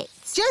Rabbit.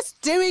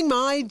 Just doing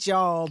my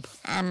job.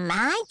 And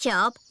my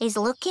job is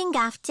looking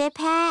after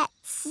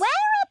pets. Where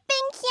are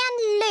Binky and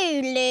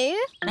Lulu?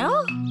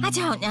 Oh, I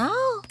don't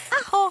know.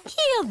 Oh,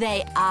 here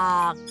they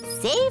are,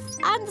 safe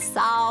and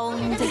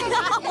sound.